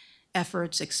Implementation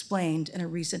Efforts, explained in a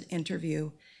recent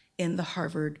interview in the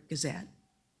Harvard Gazette.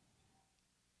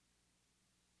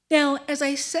 Now, as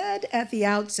I said at the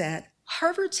outset,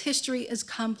 Harvard's history is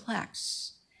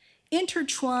complex.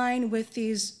 Intertwined with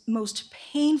these most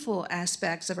painful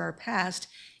aspects of our past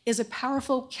is a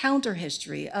powerful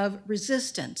counter-history of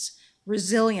resistance,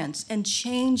 resilience, and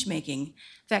change-making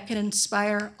that can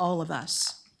inspire all of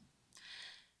us.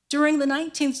 During the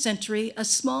 19th century, a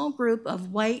small group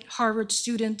of white Harvard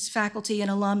students, faculty, and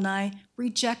alumni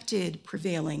rejected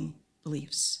prevailing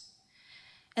beliefs.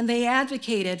 And they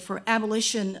advocated for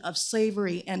abolition of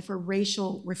slavery and for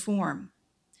racial reform.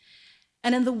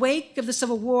 And in the wake of the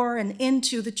Civil War and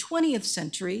into the 20th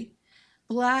century,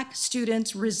 Black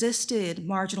students resisted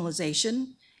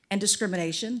marginalization and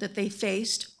discrimination that they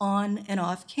faced on and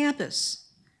off campus.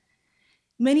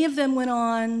 Many of them went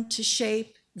on to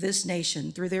shape this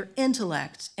nation through their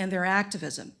intellect and their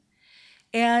activism.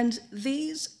 And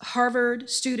these Harvard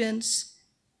students,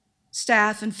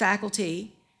 staff, and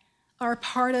faculty are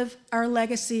part of our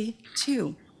legacy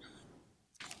too.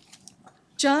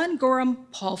 John Gorham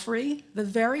Palfrey, the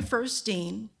very first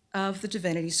dean of the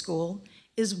Divinity School,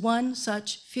 is one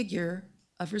such figure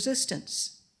of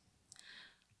resistance.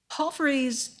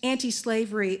 Palfrey's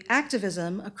anti-slavery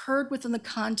activism occurred within the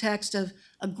context of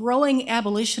a growing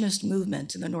abolitionist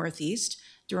movement in the Northeast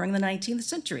during the 19th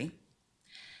century.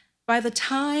 By the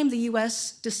time the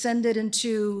US descended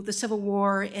into the Civil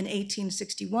War in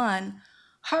 1861,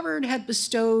 Harvard had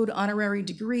bestowed honorary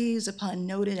degrees upon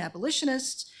noted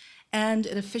abolitionists, and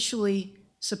it officially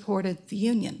supported the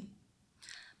Union.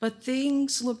 But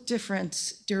things looked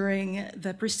different during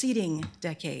the preceding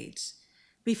decades.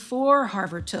 Before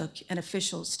Harvard took an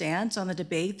official stance on the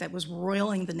debate that was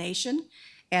roiling the nation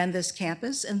and this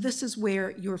campus, and this is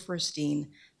where your first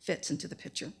dean fits into the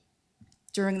picture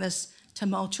during this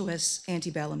tumultuous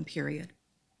antebellum period.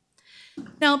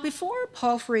 Now, before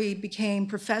Palfrey became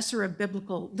professor of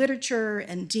biblical literature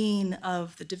and dean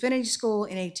of the Divinity School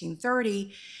in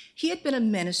 1830, he had been a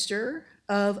minister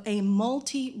of a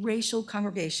multiracial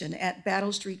congregation at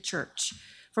Battle Street Church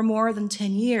for more than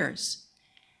 10 years.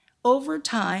 Over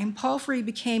time, Palfrey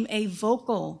became a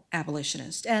vocal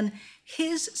abolitionist, and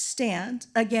his stand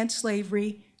against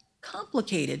slavery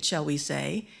complicated, shall we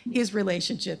say, his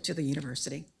relationship to the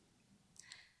university.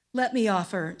 Let me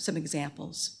offer some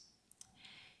examples.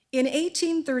 In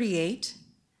 1838,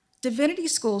 Divinity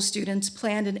School students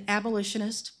planned an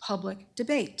abolitionist public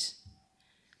debate.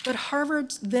 But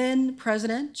Harvard's then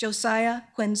president, Josiah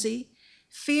Quincy,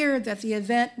 feared that the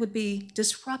event would be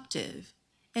disruptive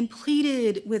and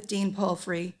pleaded with Dean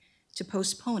Palfrey to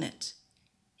postpone it.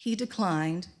 He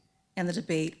declined, and the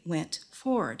debate went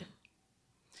forward.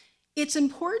 It's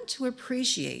important to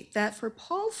appreciate that for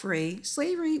Palfrey,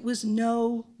 slavery was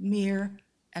no mere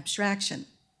abstraction.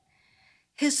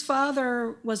 His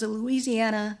father was a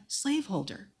Louisiana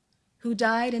slaveholder who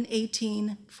died in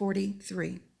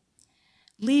 1843,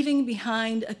 leaving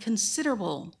behind a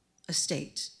considerable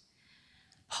estate.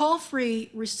 Palfrey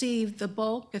received the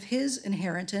bulk of his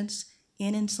inheritance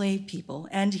in enslaved people,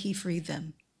 and he freed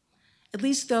them, at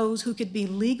least those who could be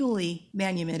legally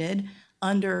manumitted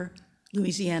under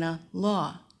Louisiana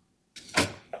law.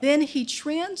 Then he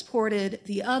transported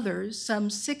the others, some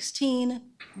 16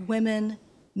 women,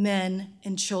 men,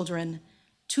 and children,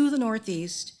 to the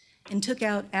Northeast and took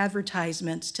out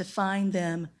advertisements to find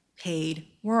them paid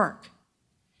work.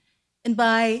 And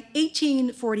by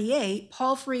 1848,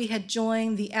 Palfrey had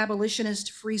joined the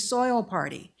abolitionist Free Soil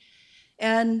Party,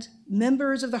 and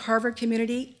members of the Harvard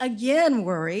community again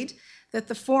worried that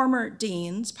the former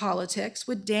dean's politics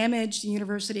would damage the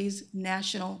university's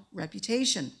national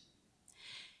reputation.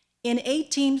 In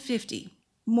 1850,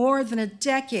 more than a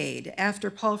decade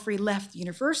after Palfrey left the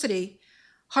university,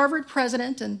 Harvard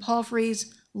president and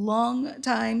Palfrey's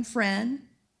longtime friend,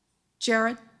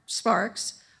 Jared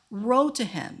Sparks, wrote to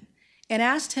him and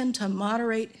asked him to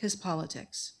moderate his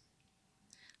politics.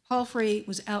 Palfrey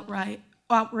was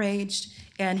outraged,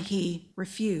 and he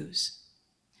refused.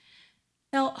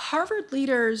 Now, Harvard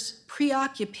leaders'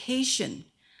 preoccupation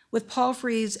with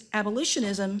Palfrey's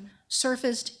abolitionism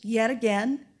surfaced yet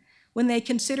again when they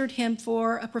considered him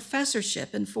for a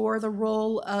professorship and for the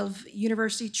role of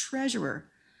university treasurer.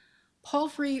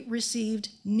 Palfrey received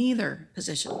neither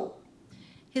position.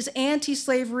 His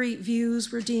anti-slavery views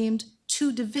were deemed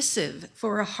too divisive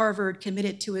for a Harvard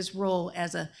committed to his role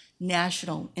as a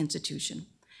national institution.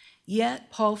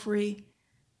 Yet Palfrey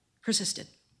persisted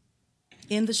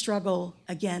in the struggle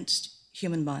against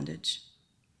human bondage.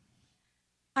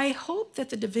 I hope that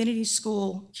the Divinity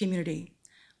School community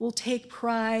will take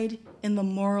pride in the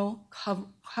moral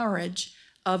courage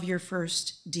of your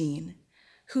first dean,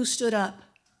 who stood up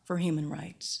for human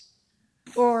rights.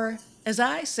 Or, as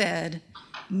I said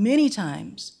many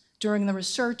times during the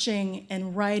researching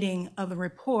and writing of the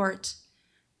report,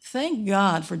 thank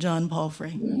God for John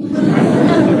Palfrey.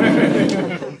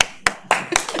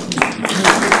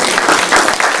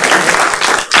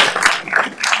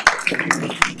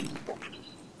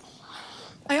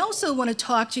 I also want to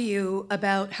talk to you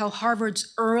about how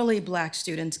Harvard's early Black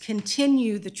students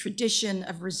continued the tradition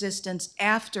of resistance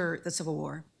after the Civil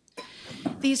War.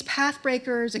 These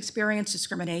pathbreakers experienced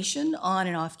discrimination on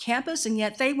and off campus, and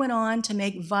yet they went on to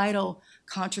make vital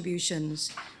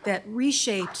contributions that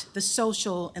reshaped the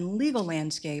social and legal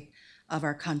landscape of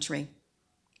our country.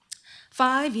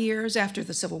 5 years after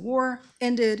the Civil War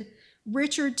ended,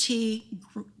 Richard T.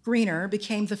 Greener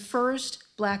became the first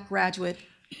Black graduate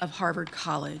of Harvard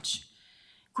College.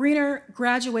 Greener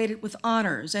graduated with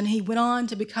honors, and he went on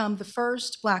to become the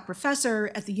first Black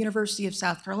professor at the University of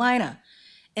South Carolina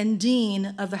and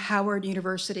dean of the Howard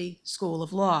University School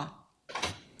of Law.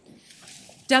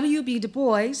 W.B. Du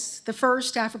Bois, the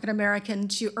first African American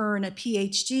to earn a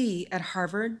PhD at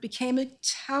Harvard, became a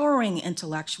towering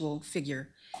intellectual figure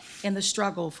in the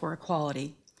struggle for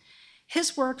equality.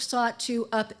 His work sought to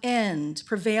upend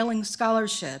prevailing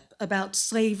scholarship about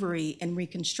slavery and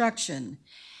Reconstruction.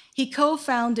 He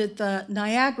co-founded the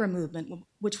Niagara Movement,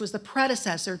 which was the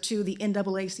predecessor to the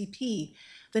NAACP,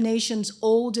 the nation's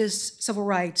oldest civil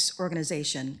rights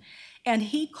organization, and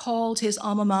he called his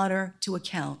alma mater to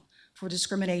account for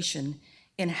discrimination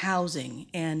in housing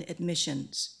and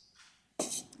admissions.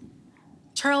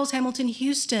 Charles Hamilton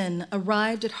Houston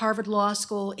arrived at Harvard Law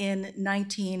School in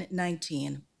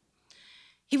 1919.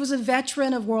 He was a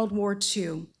veteran of World War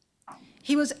II.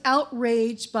 He was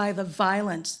outraged by the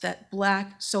violence that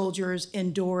Black soldiers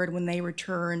endured when they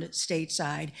returned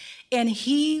stateside, and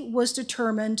he was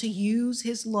determined to use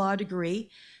his law degree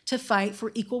to fight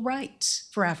for equal rights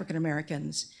for African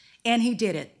Americans, and he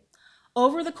did it.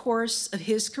 Over the course of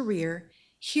his career,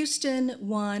 Houston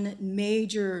won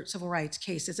major civil rights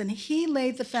cases, and he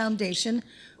laid the foundation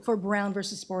for Brown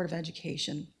versus Board of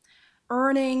Education,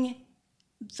 earning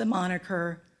the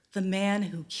moniker the man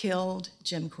who killed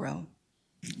Jim Crow.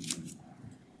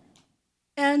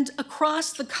 And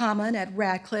across the common at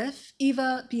Radcliffe,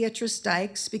 Eva Beatrice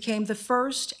Dykes became the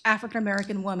first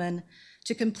African-American woman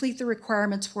to complete the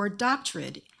requirements for a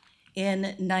doctorate in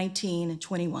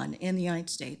 1921 in the United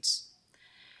States.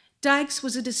 Dykes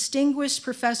was a distinguished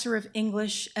professor of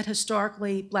English at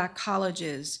historically Black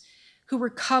colleges who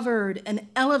recovered and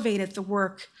elevated the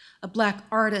work of Black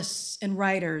artists and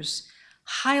writers,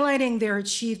 highlighting their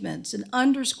achievements and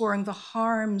underscoring the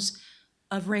harms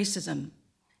of racism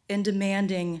and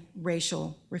demanding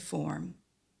racial reform.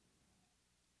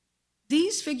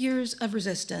 These figures of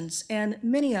resistance and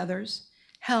many others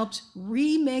helped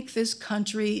remake this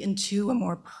country into a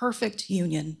more perfect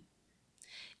union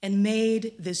and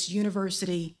made this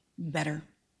university better.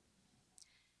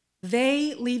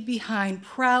 They leave behind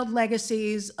proud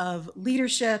legacies of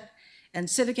leadership and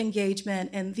civic engagement,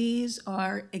 and these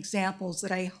are examples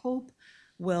that I hope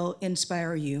will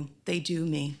inspire you. They do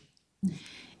me.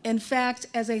 In fact,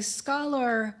 as a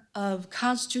scholar of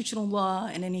constitutional law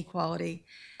and inequality,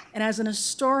 and as an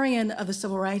historian of the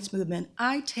civil rights movement,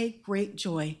 I take great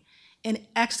joy in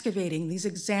excavating these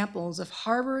examples of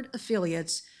Harvard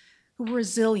affiliates who were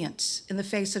resilient in the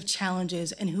face of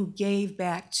challenges and who gave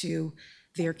back to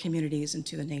their communities and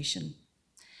to the nation.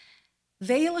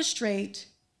 They illustrate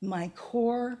my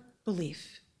core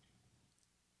belief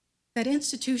that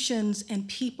institutions and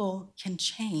people can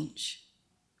change,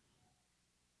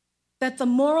 that the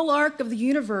moral arc of the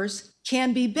universe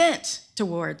can be bent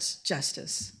towards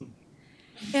justice.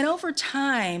 And over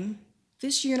time,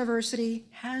 this university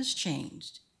has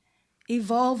changed,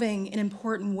 evolving in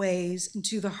important ways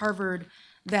into the Harvard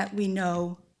that we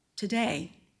know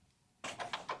today.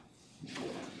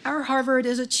 Our Harvard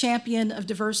is a champion of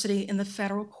diversity in the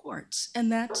federal courts,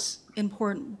 and that's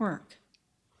important work.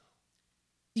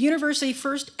 The university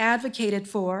first advocated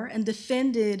for and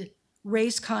defended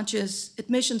race-conscious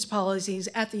admissions policies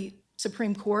at the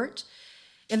Supreme Court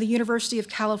in the University of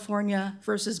California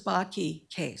versus Bakke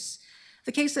case,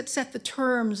 the case that set the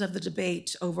terms of the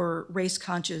debate over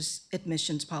race-conscious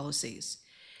admissions policies.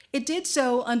 It did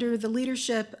so under the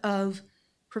leadership of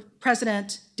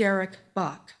President Derek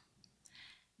Bok.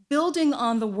 Building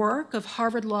on the work of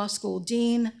Harvard Law School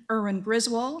Dean Erwin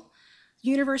Griswold, the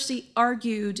university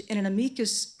argued in an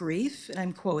amicus brief, and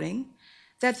I'm quoting,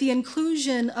 that the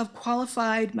inclusion of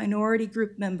qualified minority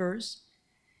group members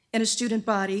in a student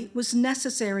body was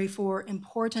necessary for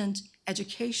important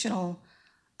educational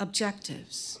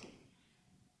objectives.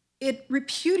 It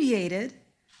repudiated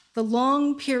the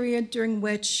long period during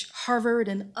which Harvard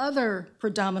and other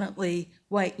predominantly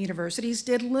white universities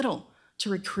did little to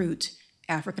recruit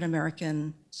African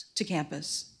Americans to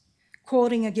campus.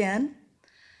 Quoting again,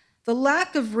 the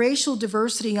lack of racial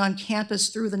diversity on campus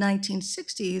through the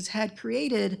 1960s had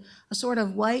created a sort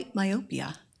of white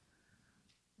myopia,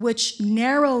 which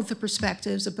narrowed the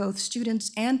perspectives of both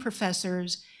students and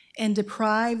professors and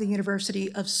deprived the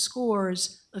university of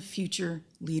scores of future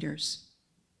leaders.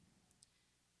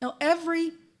 Now,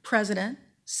 every president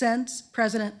since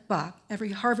President Bok,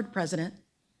 every Harvard president,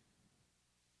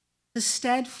 has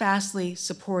steadfastly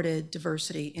supported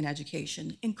diversity in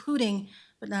education, including,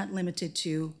 but not limited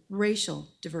to, racial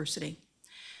diversity.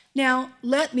 Now,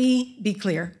 let me be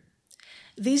clear.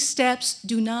 These steps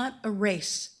do not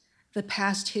erase the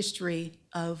past history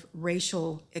of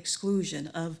racial exclusion,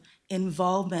 of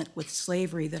involvement with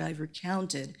slavery that I've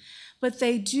recounted, but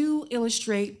they do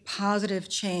illustrate positive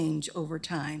change over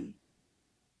time.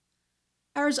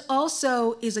 Ours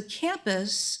also is a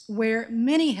campus where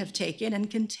many have taken and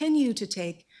continue to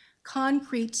take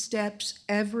concrete steps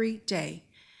every day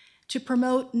to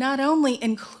promote not only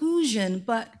inclusion,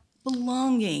 but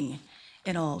belonging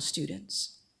in all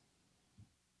students.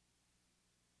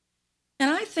 And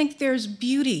I think there's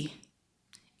beauty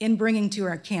in bringing to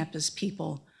our campus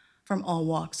people from all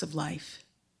walks of life.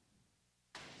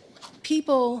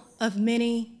 People of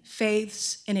many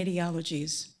faiths and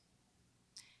ideologies.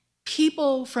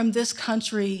 People from this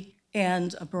country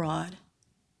and abroad.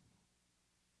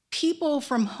 People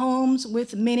from homes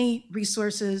with many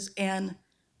resources and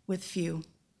with few.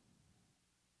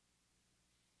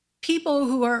 People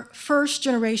who are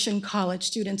first-generation college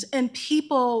students and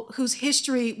people whose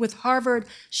history with Harvard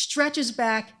stretches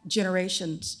back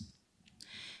generations.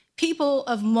 People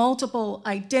of multiple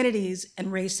identities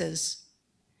and races.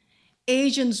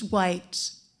 Asians,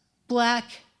 whites,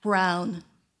 Black, brown,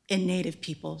 and Native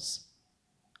peoples.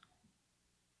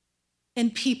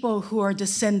 And people who are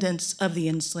descendants of the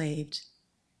enslaved.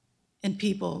 And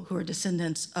people who are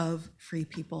descendants of free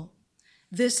people.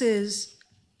 This is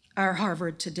our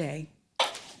Harvard today.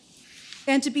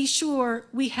 And to be sure,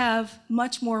 we have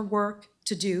much more work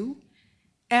to do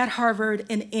at Harvard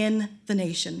and in the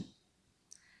nation.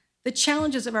 The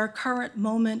challenges of our current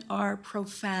moment are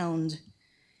profound.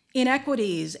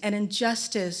 Inequities and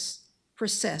injustice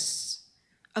persists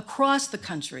across the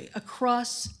country,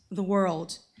 across the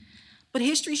world. But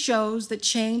history shows that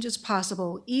change is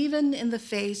possible even in the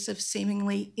face of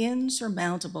seemingly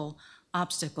insurmountable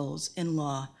obstacles in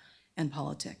law and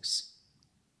politics.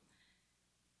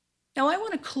 Now, I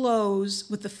want to close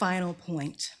with the final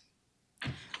point.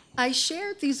 I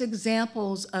shared these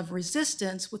examples of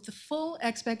resistance with the full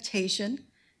expectation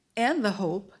and the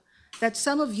hope that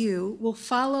some of you will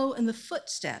follow in the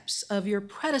footsteps of your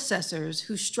predecessors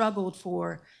who struggled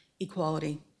for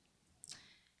equality.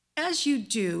 As you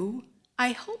do,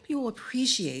 I hope you will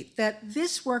appreciate that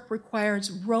this work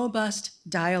requires robust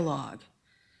dialogue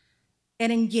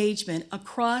and engagement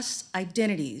across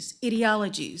identities,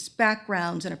 ideologies,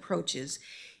 backgrounds, and approaches,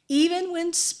 even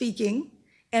when speaking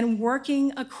and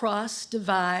working across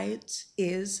divides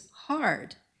is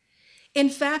hard. In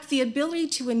fact, the ability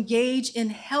to engage in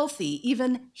healthy,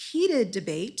 even heated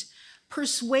debate,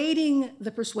 persuading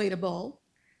the persuadable,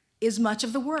 is much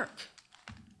of the work.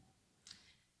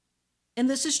 And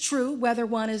this is true whether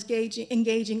one is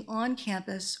engaging on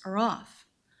campus or off.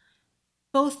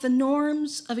 Both the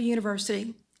norms of a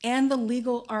university and the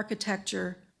legal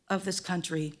architecture of this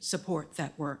country support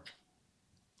that work.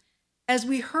 As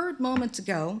we heard moments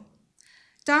ago,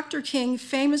 Dr. King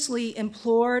famously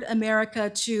implored America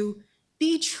to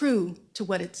be true to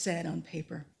what it said on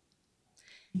paper.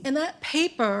 And that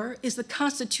paper is the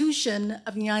Constitution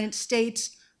of the United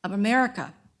States of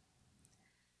America.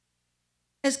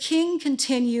 As King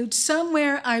continued,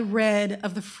 somewhere I read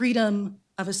of the freedom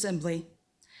of assembly.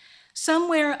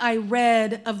 Somewhere I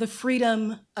read of the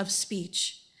freedom of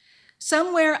speech.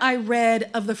 Somewhere I read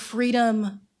of the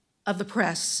freedom of the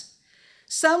press.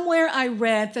 Somewhere I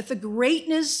read that the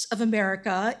greatness of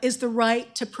America is the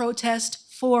right to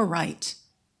protest for right.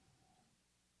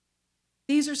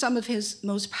 These are some of his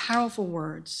most powerful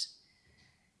words.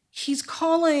 He's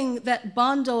calling that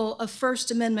bundle of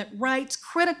First Amendment rights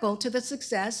critical to the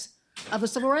success of the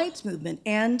civil rights movement,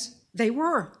 and they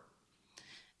were.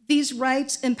 These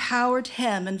rights empowered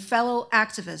him and fellow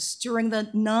activists during the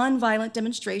nonviolent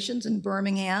demonstrations in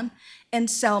Birmingham and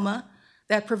Selma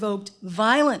that provoked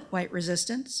violent white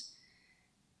resistance,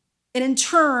 and in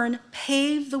turn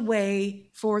paved the way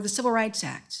for the Civil Rights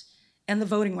Act and the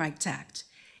Voting Rights Act.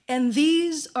 And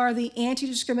these are the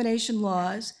anti-discrimination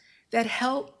laws that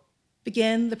help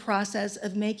begin the process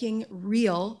of making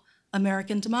real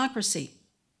American democracy,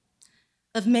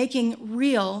 of making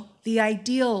real the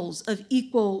ideals of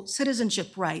equal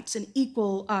citizenship rights and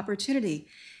equal opportunity.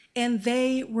 And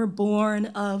they were born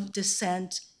of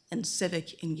dissent and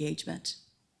civic engagement.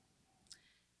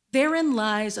 Therein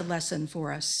lies a lesson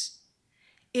for us.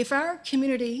 If our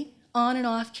community on and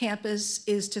off campus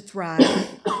is to thrive,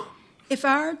 if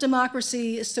our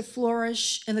democracy is to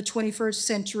flourish in the 21st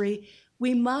century,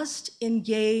 we must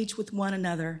engage with one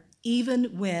another,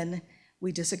 even when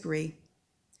we disagree.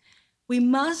 We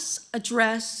must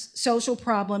address social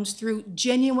problems through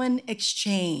genuine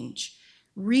exchange,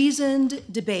 reasoned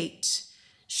debate,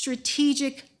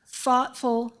 strategic,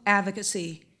 thoughtful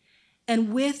advocacy,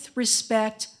 and with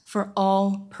respect for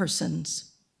all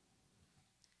persons.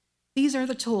 These are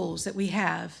the tools that we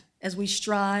have as we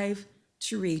strive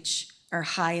to reach our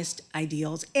highest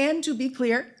ideals. And to be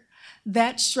clear,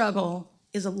 that struggle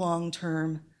is a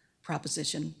long-term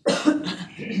proposition.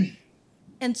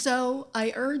 And so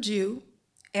I urge you,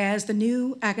 as the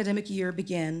new academic year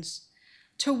begins,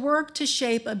 to work to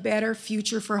shape a better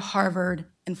future for Harvard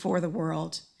and for the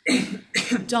world.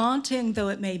 Daunting though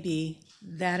it may be,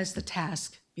 that is the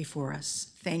task before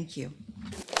us. Thank you.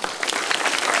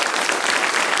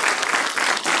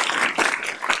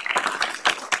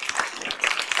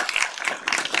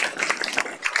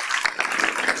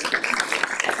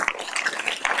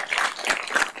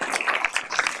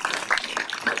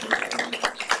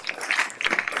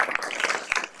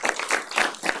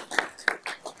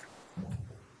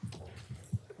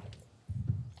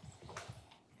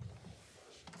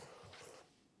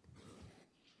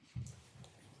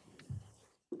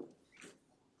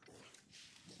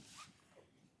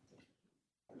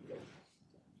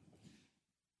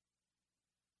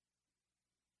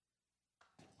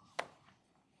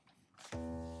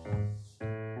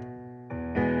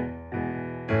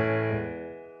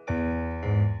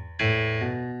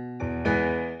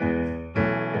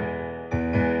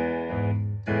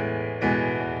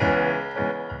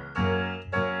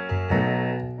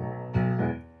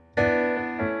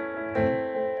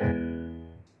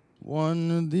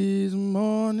 One of these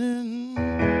mornings,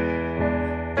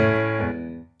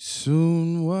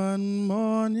 soon one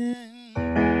morning,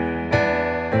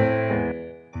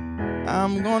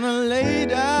 I'm gonna lay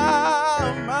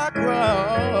down my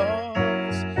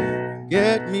cross,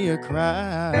 get me a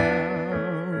crown.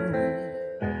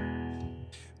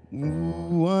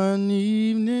 One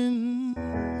evening,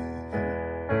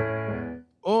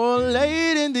 or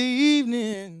late in the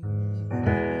evening,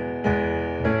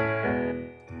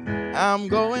 I'm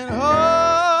going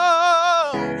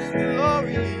home in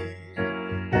glory,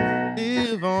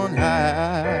 live on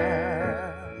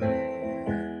high.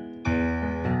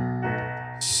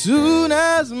 Soon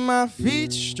as my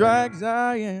feet strike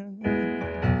Zion,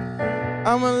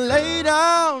 I'ma lay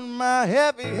down my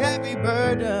heavy, heavy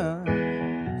burden.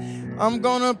 I'm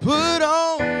gonna put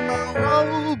on my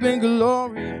robe in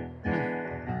glory,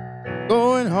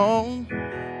 going home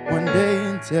one day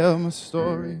and tell my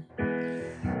story.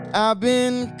 I've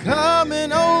been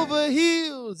coming over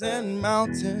hills and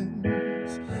mountains.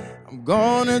 I'm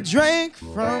gonna drink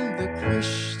from the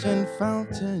Christian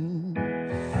fountain.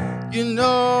 You know,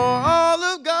 all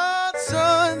of God's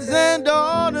sons and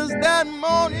daughters that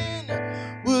morning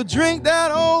will drink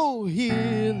that old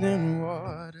healing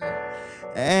water.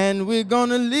 And we're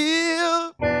gonna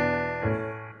live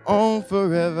on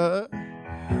forever.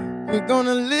 We're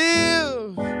gonna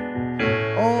live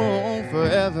on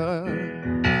forever.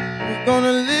 We're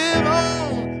gonna live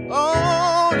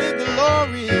on in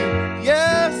glory,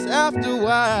 yes, after a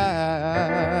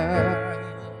while.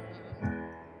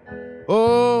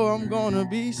 Oh, I'm gonna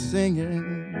be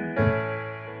singing,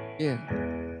 yeah.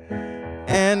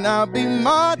 And I'll be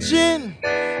marching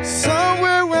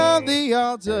somewhere around the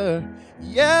altar.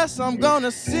 Yes, I'm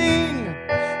gonna sing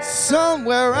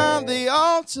somewhere around the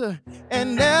altar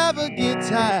and never get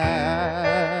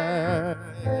tired.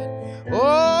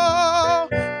 Oh,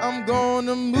 I'm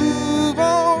gonna move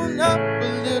on up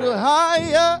a little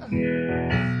higher.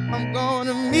 I'm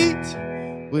gonna meet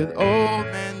with old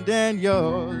man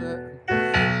Daniel.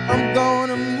 I'm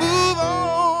gonna move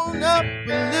on up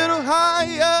a little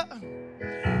higher.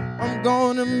 I'm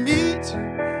gonna meet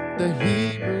the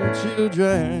Hebrew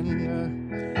children.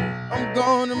 I'm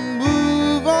gonna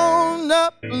move on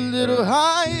up a little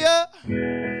higher.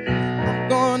 I'm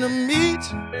gonna meet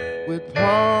with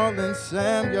Paul and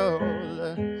Samuel.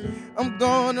 I'm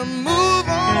gonna move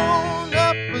on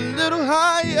up a little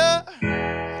higher.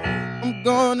 I'm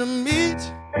gonna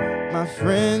meet my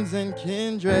friends and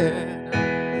kindred.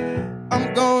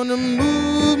 I'm gonna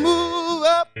move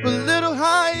up a little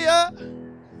higher.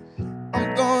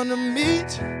 I'm gonna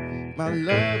meet my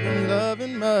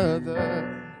loving mother.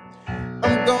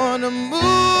 I'm gonna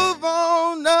move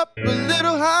on up a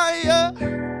little higher.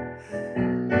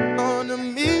 I'm gonna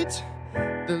meet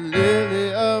the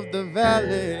lily of the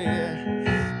valley.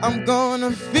 I'm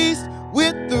gonna feast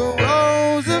with the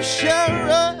rose of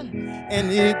Sharon,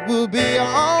 and it will be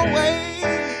always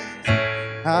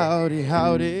howdy,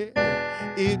 howdy.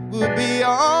 It will be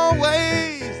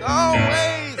always,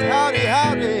 always howdy,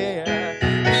 howdy.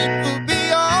 It will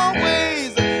be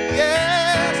always,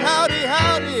 yes, howdy,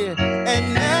 howdy,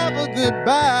 and never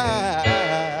goodbye.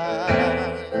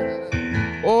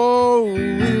 Oh,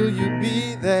 will you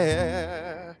be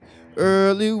there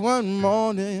early one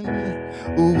morning?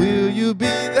 Will you be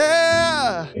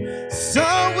there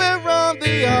somewhere on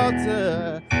the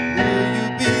altar? Will you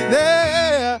be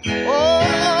there?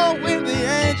 Oh, when the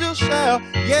angels shall,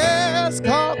 yes,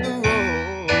 call the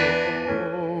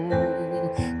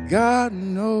roll. God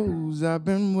knows I've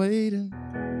been waiting.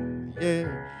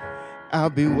 Yeah, I'll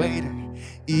be waiting.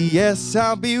 Yes,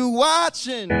 I'll be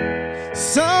watching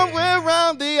somewhere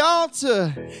around the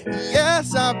altar.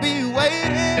 Yes, I'll be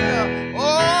waiting.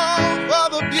 Oh, for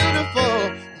the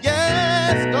beautiful,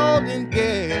 yes, golden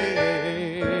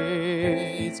gates.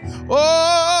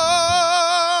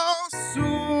 Oh,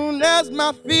 soon as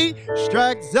my feet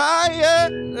strike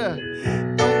Zion,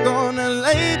 I'm gonna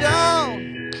lay down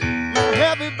my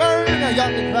heavy burden. Now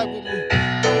y'all can clap with me.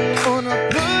 I'm gonna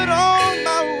put on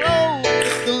my robe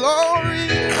of glory,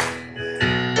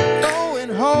 going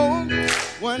home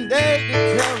one day to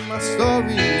tell my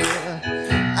story.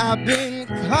 I've been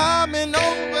climbing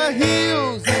over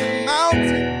hills and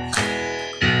mountains,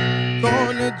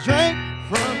 gonna drink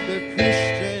from the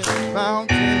Christian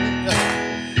fountain.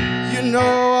 You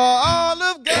know, all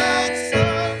of God's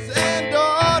sons and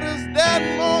daughters that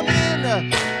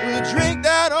morning will drink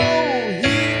that old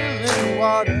healing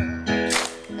water,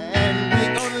 and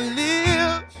we're gonna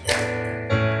live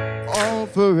on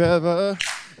forever.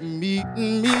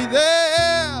 Meeting me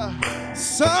there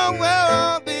somewhere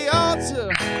on the altar.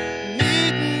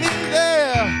 Meeting me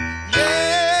there,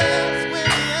 yeah.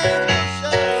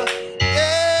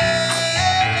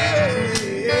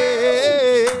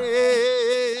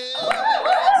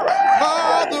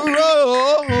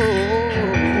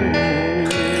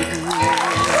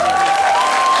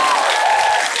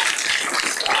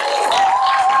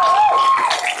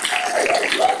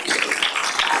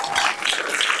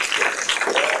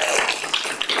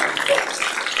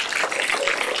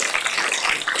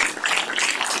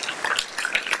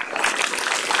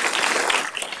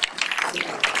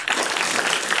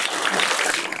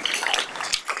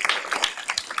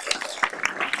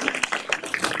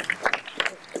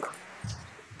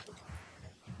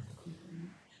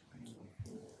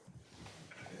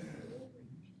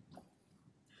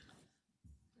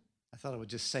 thought I would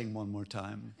just sing one more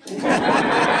time.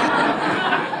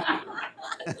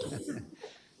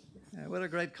 What a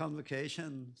great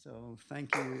convocation. So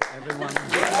thank you, everyone.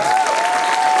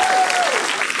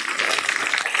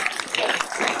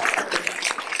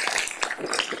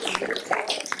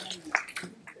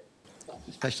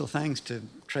 Special thanks to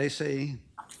Tracy,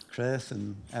 Chris,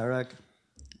 and Eric,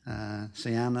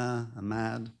 Sienna,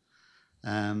 Ahmad,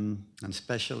 and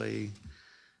especially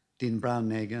Dean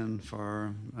Brown-Nagan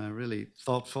for really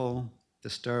thoughtful,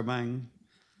 disturbing,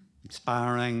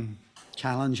 inspiring,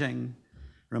 challenging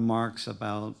remarks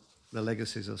about the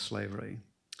legacies of slavery.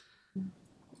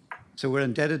 So we're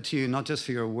indebted to you not just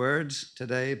for your words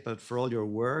today, but for all your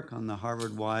work on the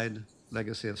Harvard-wide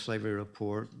Legacy of Slavery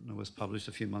report that was published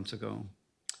a few months ago,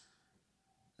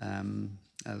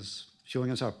 as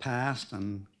showing us our past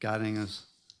and guiding us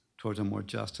towards a more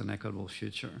just and equitable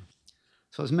future.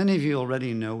 So as many of you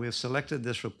already know, we have selected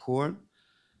this report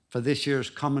for this year's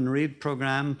Common Read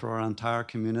program for our entire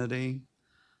community,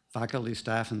 faculty,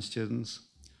 staff, and students.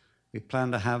 We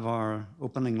plan to have our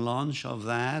opening launch of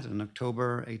that on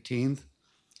October 18th.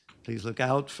 Please look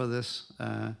out for this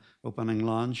opening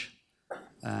launch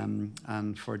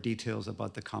and for details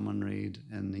about the Common Read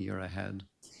in the year ahead.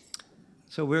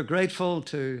 So we're grateful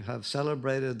to have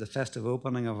celebrated the festive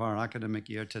opening of our academic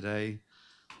year today.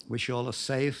 Wish you all a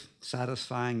safe,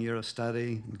 satisfying year of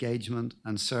study, engagement,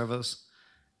 and service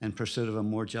in pursuit of a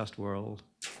more just world.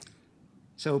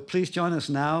 So please join us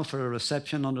now for a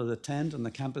reception under the tent on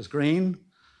the campus green,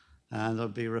 and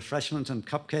there'll be refreshments and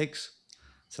cupcakes.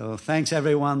 So thanks,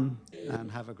 everyone,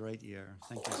 and have a great year.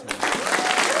 Thank you so much.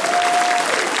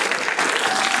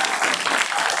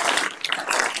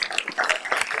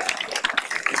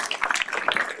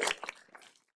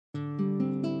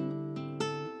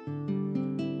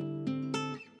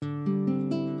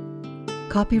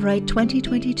 Copyright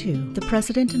 2022, the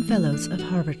President and Fellows of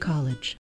Harvard College.